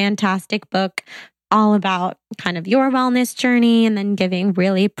such a fantastic book, all about kind of your wellness journey, and then giving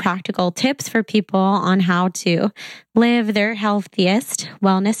really practical tips for people on how to live their healthiest,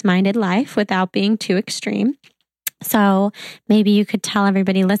 wellness-minded life without being too extreme. So maybe you could tell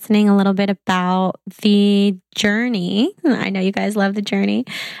everybody listening a little bit about the journey. I know you guys love the journey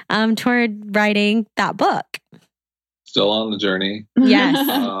toward writing that book. Still on the journey. Yes,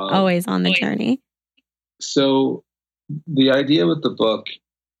 always on the journey. So the idea with the book,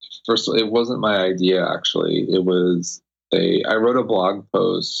 first of all, it wasn't my idea, actually. It was I wrote a blog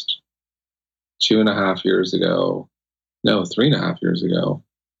post 2.5 years ago no, 3.5 years ago,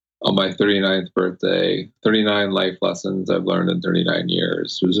 on my 39th birthday, 39 life lessons I've learned in 39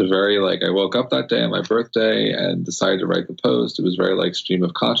 years. It was a very I woke up that day on my birthday and decided to write the post. It was very stream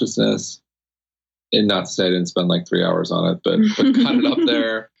of consciousness. And not to say I didn't spend 3 hours on it, but got it up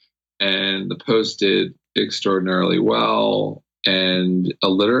there. And the post did extraordinarily well. And a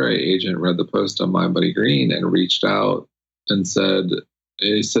literary agent read the post on MindBodyGreen and reached out and sent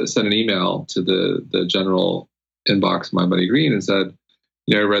an email to the general inbox of MindBodyGreen and said,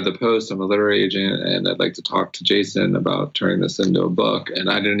 I read the post. I'm a literary agent, and I'd like to talk to Jason about turning this into a book. And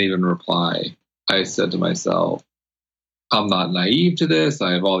I didn't even reply. I said to myself, I'm not naive to this.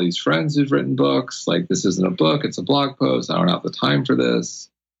 I have all these friends who've written books. This isn't a book. It's a blog post. I don't have the time for this.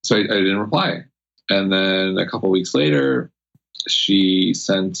 So I didn't reply. And then a couple of weeks later, she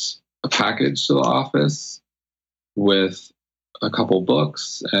sent a package to the office with a couple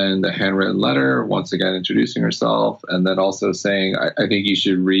books and a handwritten letter, once again introducing herself, and then also saying, I think you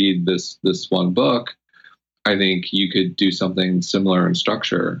should read this one book. I think you could do something similar in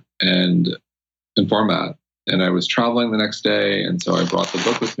structure and in format. And I was traveling the next day, and so I brought the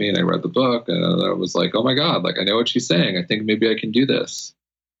book with me, and I read the book, and I was like, oh my God, I know what she's saying. I think maybe I can do this.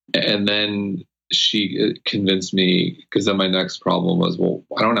 And then she convinced me, because then my next problem was, well,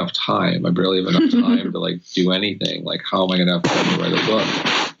 I don't have time. I barely have enough time to do anything. How am I going to have time to write a book?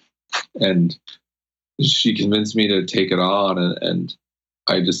 And she convinced me to take it on, and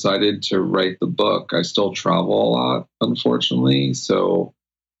I decided to write the book. I still travel a lot, unfortunately. So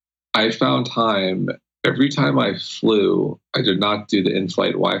I found time. Every time I flew, I did not do the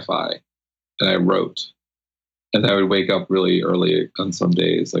in-flight Wi-Fi, and I wrote. And I would wake up really early on some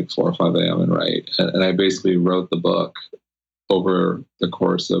days, 4 or 5 a.m. and write. And I basically wrote the book over the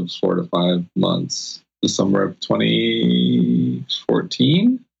course of 4 to 5 months, the summer of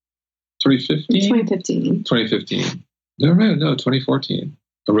 2014, 2015? 2015. No, 2014.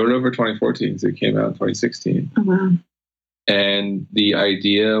 I wrote it over 2014, so it came out in 2016. Oh, wow. And the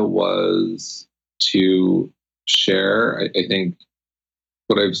idea was to share, I think,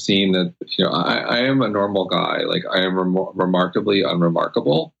 what I've seen that, I am a normal guy. I am remarkably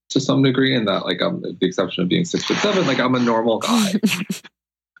unremarkable to some degree, in that, I'm the exception of being 6'7", I'm a normal guy.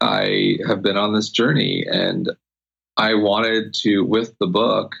 I have been on this journey, and I wanted to, with the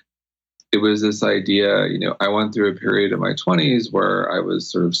book, it was this idea, I went through a period in my 20s where I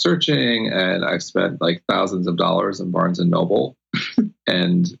was sort of searching, and I spent thousands of dollars in Barnes and Noble.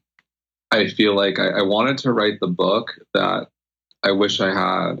 And I feel I wanted to write the book that I wish I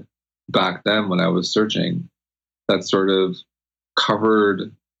had back then when I was searching, that sort of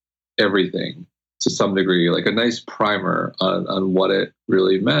covered everything to some degree, a nice primer on what it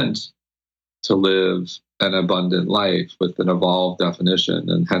really meant to live an abundant life with an evolved definition,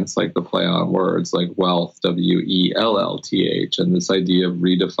 and hence the play on words wealth, WELLTH, and this idea of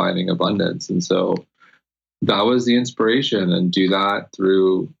redefining abundance. And so that was the inspiration, and do that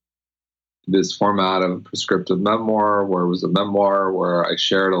through this format of a prescriptive memoir, where it was a memoir where I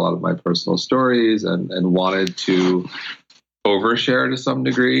shared a lot of my personal stories and wanted to overshare to some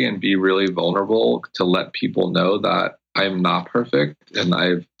degree and be really vulnerable to let people know that I'm not perfect, and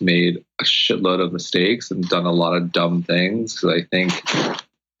I've made a shitload of mistakes and done a lot of dumb things. Because I think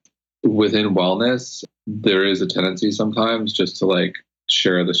within wellness, there is a tendency sometimes just to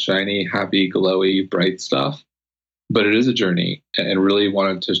share the shiny, happy, glowy, bright stuff. But it is a journey, and really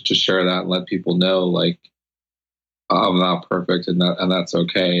wanted to share that and let people know, I'm not perfect, and that's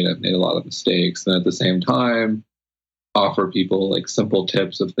okay. And I've made a lot of mistakes, and at the same time, offer people simple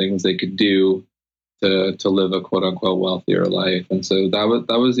tips of things they could do to live a quote unquote wealthier life. And so that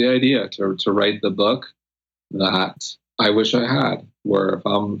was the idea, to write the book that I wish I had. Where if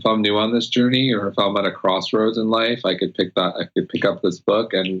I'm new on this journey, or if I'm at a crossroads in life, I could pick up this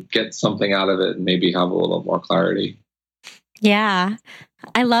book and get something out of it, and maybe have a little more clarity. Yeah.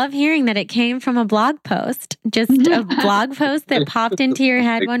 I love hearing that it came from a blog post, just a blog post that popped into your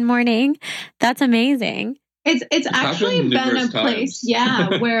head one morning. That's amazing. It's actually been a place,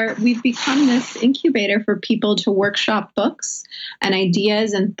 where we've become this incubator for people to workshop books and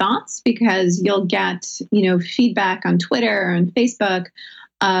ideas and thoughts, because you'll get, feedback on Twitter and Facebook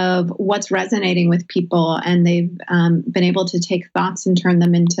of what's resonating with people, and they've been able to take thoughts and turn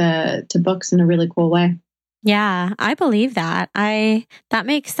them into books in a really cool way. Yeah, I believe that. That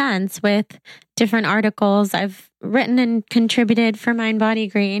makes sense with different articles I've written and contributed for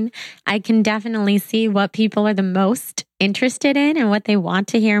MindBodyGreen. I can definitely see what people are the most interested in and what they want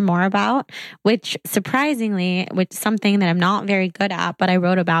to hear more about, which surprisingly, which is something that I'm not very good at, but I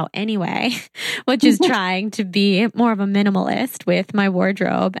wrote about anyway, which is trying to be more of a minimalist with my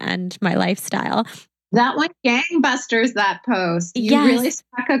wardrobe and my lifestyle. That went gangbusters, that post. You Yes. really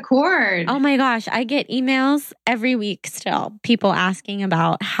struck a chord. Oh my gosh, I get emails every week still, people asking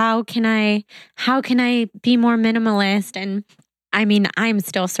about how can I be more minimalist? And I mean, I'm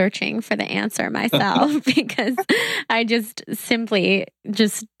still searching for the answer myself because I just simply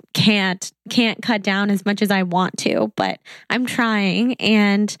just can't cut down as much as I want to, but I'm trying,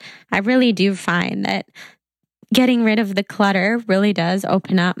 and I really do find that getting rid of the clutter really does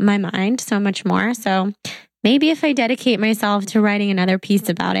open up my mind so much more. So maybe if I dedicate myself to writing another piece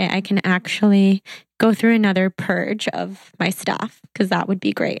about it, I can actually go through another purge of my stuff, because that would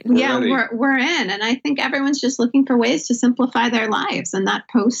be great. Yeah, we're in. And I think everyone's just looking for ways to simplify their lives. And that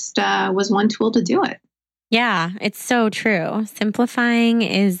post was one tool to do it. Yeah, it's so true. Simplifying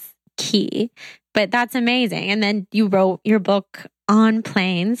is key, but that's amazing. And then you wrote your book on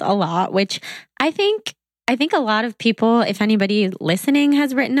planes a lot, which I think a lot of people, if anybody listening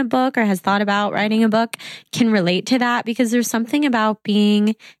has written a book or has thought about writing a book, can relate to that, because there's something about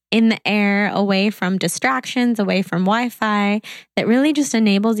being in the air, away from distractions, away from Wi-Fi, that really just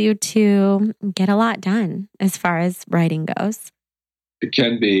enables you to get a lot done as far as writing goes. It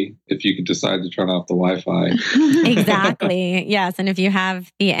can be, if you could decide to turn off the Wi-Fi. Exactly. Yes. And if you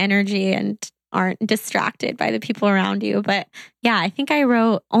have the energy and aren't distracted by the people around you. But yeah, I think I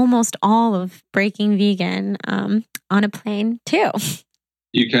wrote almost all of Breaking Vegan on a plane too.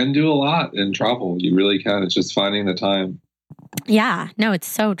 You can do a lot in travel. You really can. It's just finding the time. Yeah, no, it's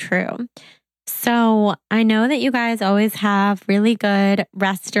so true. So I know that you guys always have really good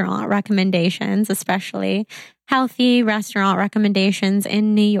restaurant recommendations, especially healthy restaurant recommendations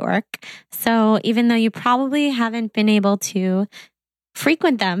in New York. So even though you probably haven't been able to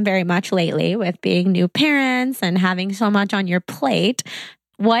frequent them very much lately with being new parents and having so much on your plate,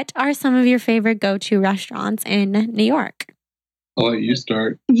 what are some of your favorite go-to restaurants in New York? I'll let you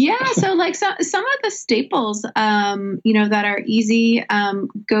start. Yeah, so like some of the staples, that are easy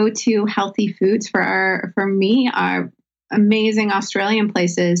go-to healthy foods for me are amazing Australian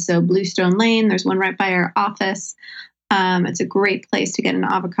places. So Bluestone Lane, there's one right by our office. It's a great place to get an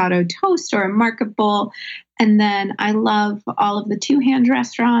avocado toast or a market bowl. And then I love all of the two-hand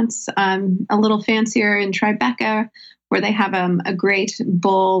restaurants, a little fancier in Tribeca, where they have a great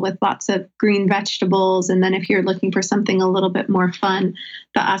bowl with lots of green vegetables. And then if you're looking for something a little bit more fun,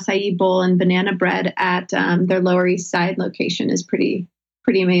 the acai bowl and banana bread at their Lower East Side location is pretty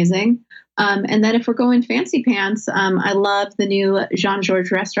amazing. And then if we're going fancy pants, I love the new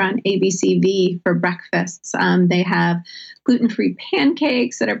Jean-Georges restaurant, ABCV, for breakfasts. They have gluten-free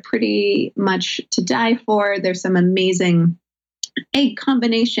pancakes that are pretty much to die for. There's some amazing egg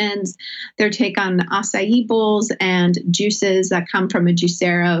combinations, their take on acai bowls and juices that come from a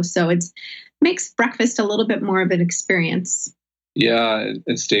juicero. So it makes breakfast a little bit more of an experience. Yeah,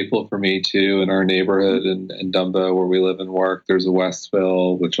 it's staple for me too. In our neighborhood in Dumbo, where we live and work, there's a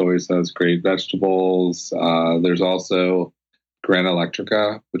Westville, which always has great vegetables. There's also Gran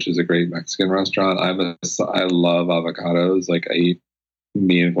Electrica, which is a great Mexican restaurant. I love avocados. Like, I eat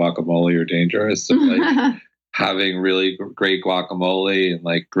me and guacamole are dangerous. So like having really great guacamole and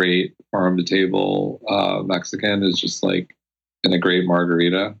like great farm to table Mexican is just like, and a great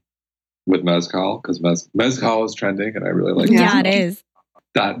margarita with mezcal, because mezcal is trending and I really like Yeah, it is.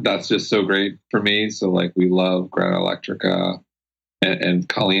 That's just so great for me. So like, we love Gran Electrica, and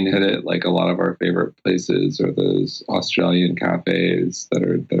Colleen hit it. Like, a lot of our favorite places are those Australian cafes that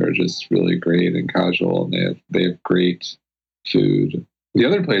are just really great and casual, and they have great food. The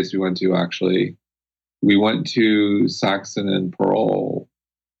other place we went to, actually, we went to Saxon and Pearl,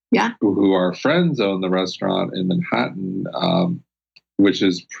 who our friends own the restaurant in Manhattan, which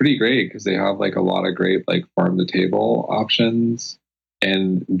is pretty great because they have like a lot of great like farm to table options.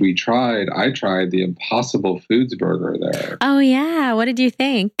 And I tried the Impossible Foods burger there. Oh yeah. What did you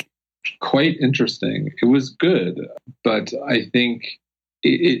think? Quite interesting. It was good, but I think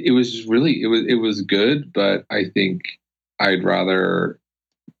it was good, but I think I'd rather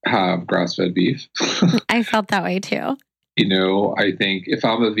have grass-fed beef. I felt that way too. I think if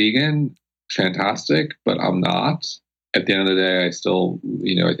I'm a vegan, fantastic, but I'm not. At the end of the day, I still,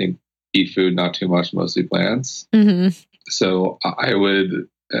 I think eat food, not too much, mostly plants. Mm-hmm. So I would,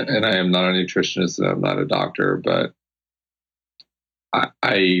 and I am not a nutritionist and I'm not a doctor, but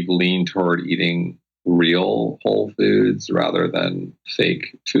I lean toward eating real whole foods rather than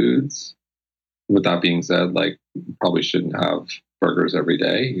fake foods. With that being said, like, you probably shouldn't have burgers every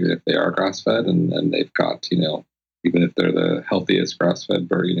day, even if they are grass-fed and they've got, even if they're the healthiest grass-fed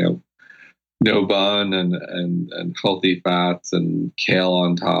burger, no bun and healthy fats and kale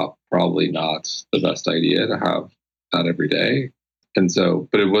on top, probably not the best idea to have that every day. And so,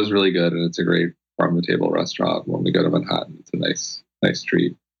 but it was really good, and it's a great farm to table restaurant when we go to Manhattan. It's a nice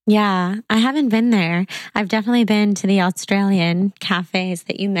treat. Yeah, I haven't been there. I've definitely been to the Australian cafes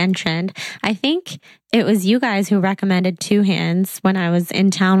that you mentioned. I think it was you guys who recommended Two Hands when I was in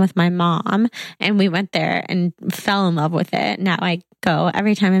town with my mom, and we went there and fell in love with it. Now I go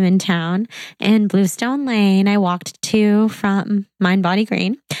every time I'm in town. And Bluestone Lane, I walked to from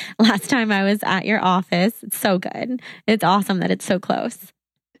MindBodyGreen. Last time I was at your office. It's so good. It's awesome that it's so close.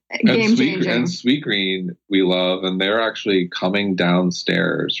 Game changing. And Sweetgreen we love, and they're actually coming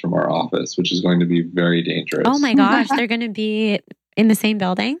downstairs from our office, which is going to be very dangerous. Oh my gosh, they're going to be in the same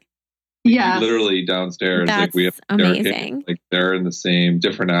building? Yeah, literally downstairs. That's like we have amazing. Like they're in the same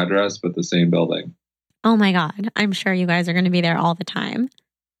different address, but the same building. Oh my God, I'm sure you guys are going to be there all the time.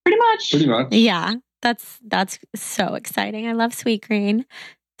 Pretty much. Yeah, that's so exciting. I love Sweetgreen.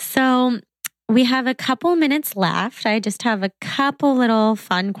 So we have a couple minutes left. I just have a couple little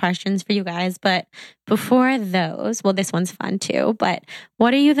fun questions for you guys. But before those, well, this one's fun too. But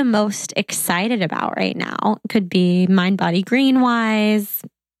what are you the most excited about right now? It could be MindBodyGreen wise,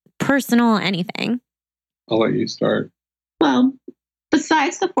 personal, anything. I'll let you start. Well,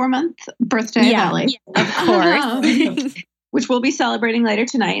 besides the 4-month birthday of Ellie, of course, which we'll be celebrating later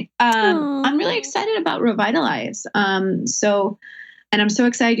tonight, I'm really excited about Revitalize. And I'm so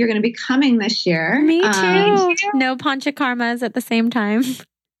excited you're going to be coming this year. Me too. No Panchakarmas at the same time.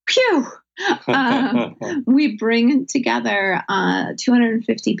 Phew. We bring together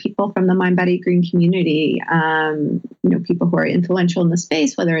 250 people from the MindBodyGreen community, people who are influential in the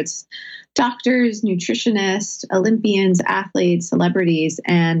space, whether it's doctors, nutritionists, Olympians, athletes, celebrities.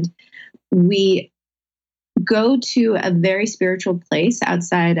 And we go to a very spiritual place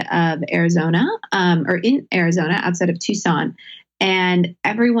outside of Arizona, or in Arizona, outside of Tucson. And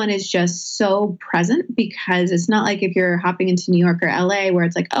everyone is just so present, because it's not like if you're hopping into New York or LA where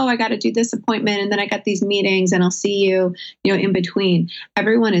it's like, oh, I got to do this appointment and then I got these meetings and I'll see you, in between.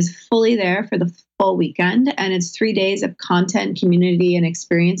 Everyone is fully there for the full weekend, and it's 3 days of content, community, and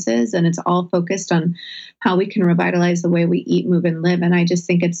experiences. And it's all focused on how we can revitalize the way we eat, move, and live. And I just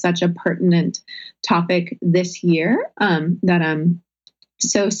think it's such a pertinent topic this year that I'm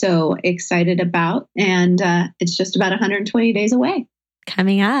so excited about, and it's just about 120 days away.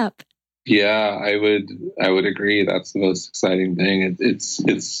 Coming up. Yeah, I would agree. That's the most exciting thing.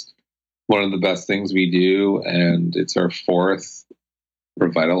 It's one of the best things we do, and it's our 4th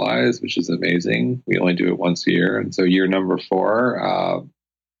Revitalize, which is amazing. We only do it once a year, and so year number 4,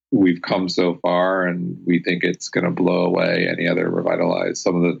 we've come so far, and we think it's going to blow away any other Revitalize.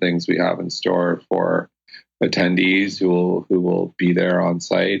 Some of the things we have in store for attendees who will be there on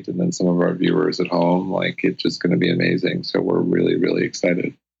site, and then some of our viewers at home, it's just going to be amazing. So we're really, really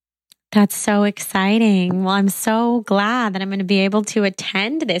excited. That's so exciting. Well, I'm so glad that I'm going to be able to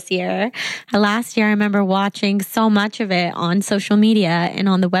attend this year. Last year, I remember watching so much of it on social media and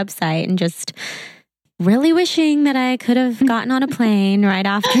on the website, and just really wishing that I could have gotten on a plane right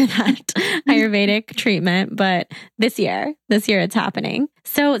after that Ayurvedic treatment. But this year it's happening.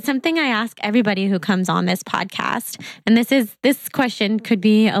 So something I ask everybody who comes on this podcast, and this question could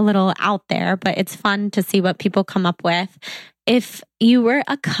be a little out there, but it's fun to see what people come up with. If you were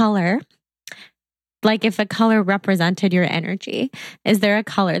a color, like if a color represented your energy, is there a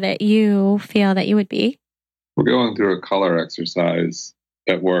color that you feel that you would be? We're going through a color exercise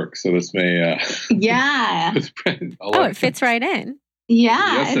at work, so this may yeah. It fits right in.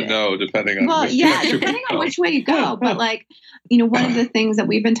 Yeah. Yes and no, depending on depending on which way you go. But one of the things that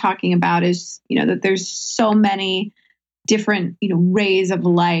we've been talking about is, that there's so many different, rays of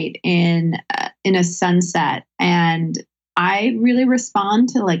light in a sunset. And I really respond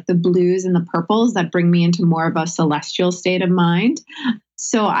to the blues and the purples that bring me into more of a celestial state of mind.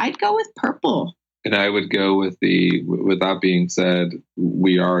 So I'd go with purple. And I would go with that being said,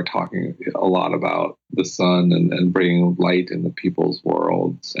 we are talking a lot about the sun and bringing light into people's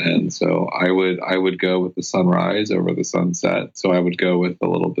worlds. And so I would go with the sunrise over the sunset. So I would go with a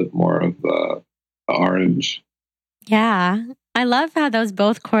little bit more of the orange. Yeah. I love how those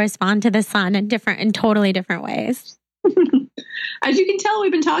both correspond to the sun in totally different ways. As you can tell,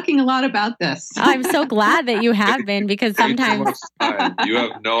 we've been talking a lot about this. I'm so glad that you have been, because sometimes you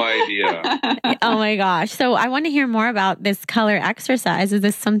have no idea. Oh my gosh. So I want to hear more about this color exercise. Is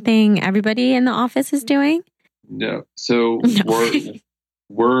this something everybody in the office is doing? No. So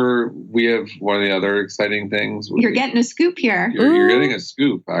we have one of the other exciting things. You're getting a scoop here. You're getting a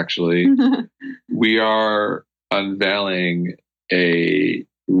scoop, actually. We are unveiling a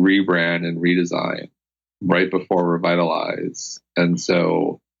rebrand and redesign right before Revitalize. And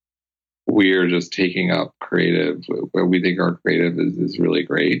so we are just taking up creative where we think our creative is really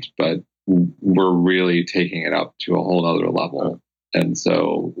great, but we're really taking it up to a whole other level. And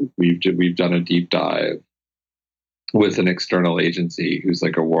so we've done a deep dive with an external agency who's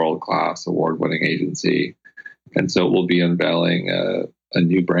like a world-class award-winning agency. And so we'll be unveiling a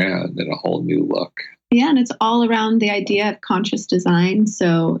new brand and a whole new look. Yeah, and it's all around the idea of conscious design.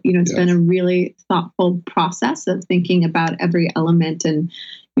 So, it's been a really thoughtful process of thinking about every element and,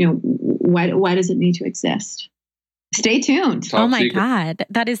 why does it need to exist? Stay tuned. Oh my God.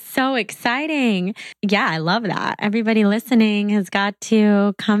 That is so exciting. Yeah, I love that. Everybody listening has got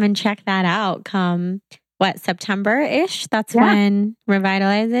to come and check that out. Come, September-ish? That's when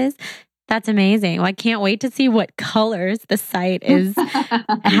Revitalizes. That's amazing. Well, I can't wait to see what colors the site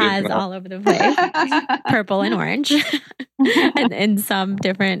has all over the place. Purple and orange and some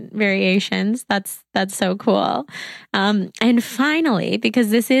different variations. That's so cool. And finally, because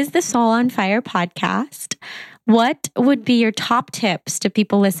this is the Soul on Fire podcast, what would be your top tips to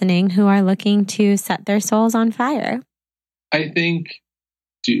people listening who are looking to set their souls on fire? I think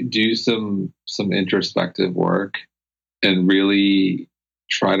do some introspective work and really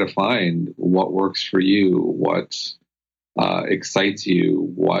try to find what works for you, what excites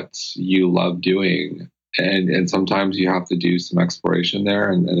you, what you love doing. And sometimes you have to do some exploration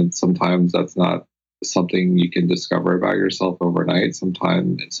there. And sometimes that's not something you can discover about yourself overnight.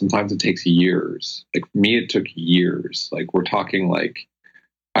 Sometimes it takes years. Like for me, it took years. Like we're talking like,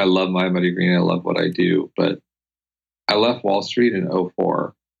 I love MindBodyGreen. I love what I do, but I left Wall Street in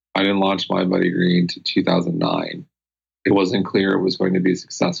 2004. I didn't launch MindBodyGreen to 2009. It wasn't clear it was going to be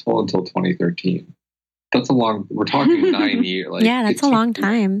successful until 2013. We're talking 9 years. Like, yeah, that's a long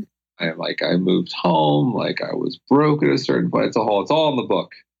time. I moved home, like I was broke at a certain point. It's all in the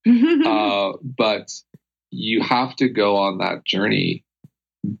book. But you have to go on that journey,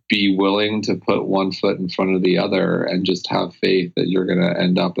 be willing to put one foot in front of the other and just have faith that you're going to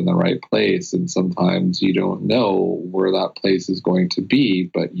end up in the right place. And sometimes you don't know where that place is going to be,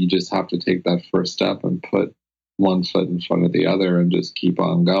 but you just have to take that first step and put one foot in front of the other and just keep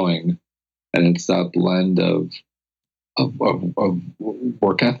on going. And it's that blend of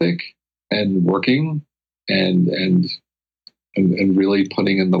work ethic and working and really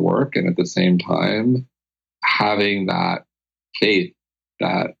putting in the work, and at the same time having that faith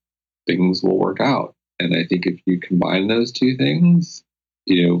that things will work out. And I think if you combine those two things,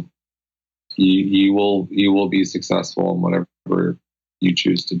 you will be successful in whatever you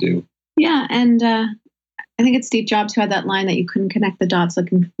choose to do. Yeah, and I think it's Steve Jobs who had that line that you couldn't connect the dots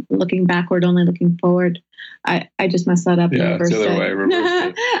looking backward, only looking forward. I just messed that up. Yeah, it's the other way.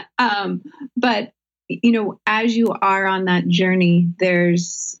 Reverse it. But as you are on that journey,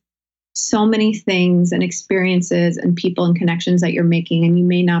 there's so many things and experiences and people and connections that you're making, and you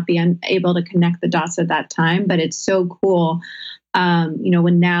may not be able to connect the dots at that time, but it's so cool.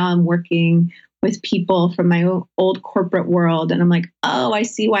 When now I'm working with people from my old corporate world, and I'm like, oh, I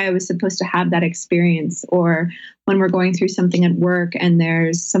see why I was supposed to have that experience. Or when we're going through something at work and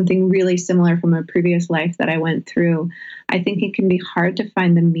there's something really similar from a previous life that I went through, I think it can be hard to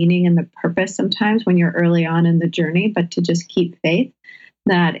find the meaning and the purpose sometimes when you're early on in the journey, but to just keep faith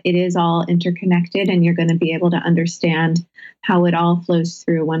that it is all interconnected and you're going to be able to understand how it all flows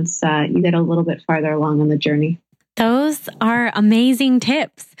through once you get a little bit farther along on the journey. Those are amazing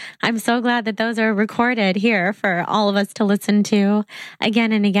tips. I'm so glad that those are recorded here for all of us to listen to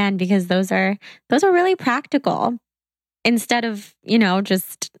again and again, because those are really practical. Instead of,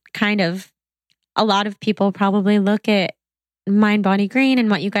 just kind of, a lot of people probably look at MindBodyGreen and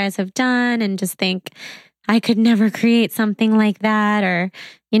what you guys have done and just think, I could never create something like that, or,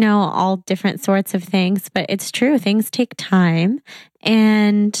 all different sorts of things. But it's true. Things take time,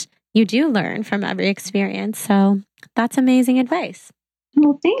 and you do learn from every experience. So that's amazing advice.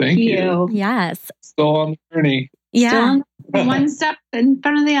 Well, thank you. Yes. Still on the journey. Yeah. Still one step in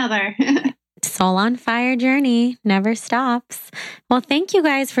front of the other. Soul on Fire journey never stops. Well, thank you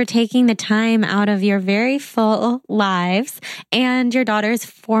guys for taking the time out of your very full lives and your daughter's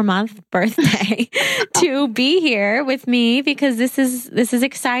 4-month birthday to be here with me, because this is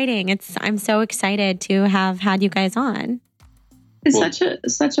exciting. I'm so excited to have had you guys on. It's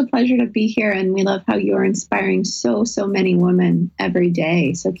such a pleasure to be here, and we love how you're inspiring so many women every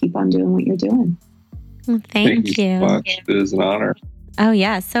day. So keep on doing what you're doing. Well, thank you so much. It is an honor. Oh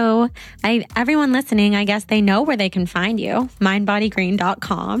yeah. So everyone listening, I guess they know where they can find you.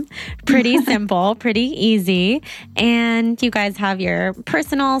 MindBodyGreen.com. Pretty simple, pretty easy. And you guys have your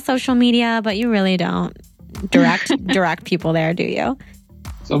personal social media, but you really don't direct people there, do you?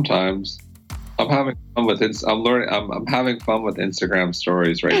 Sometimes. I'm having fun with it. I'm having fun with Instagram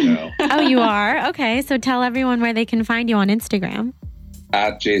stories right now. Oh, you are? Okay. So tell everyone where they can find you on Instagram.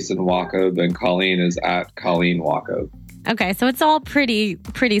 at Jason Wachob, and Colleen is at Colleen Wachob. Okay, so it's all pretty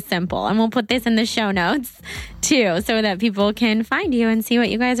simple. And we'll put this in the show notes too, so that people can find you and see what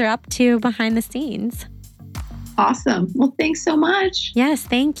you guys are up to behind the scenes. Awesome. Well, thanks so much. Yes,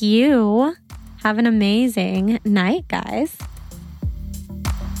 thank you. Have an amazing night, guys.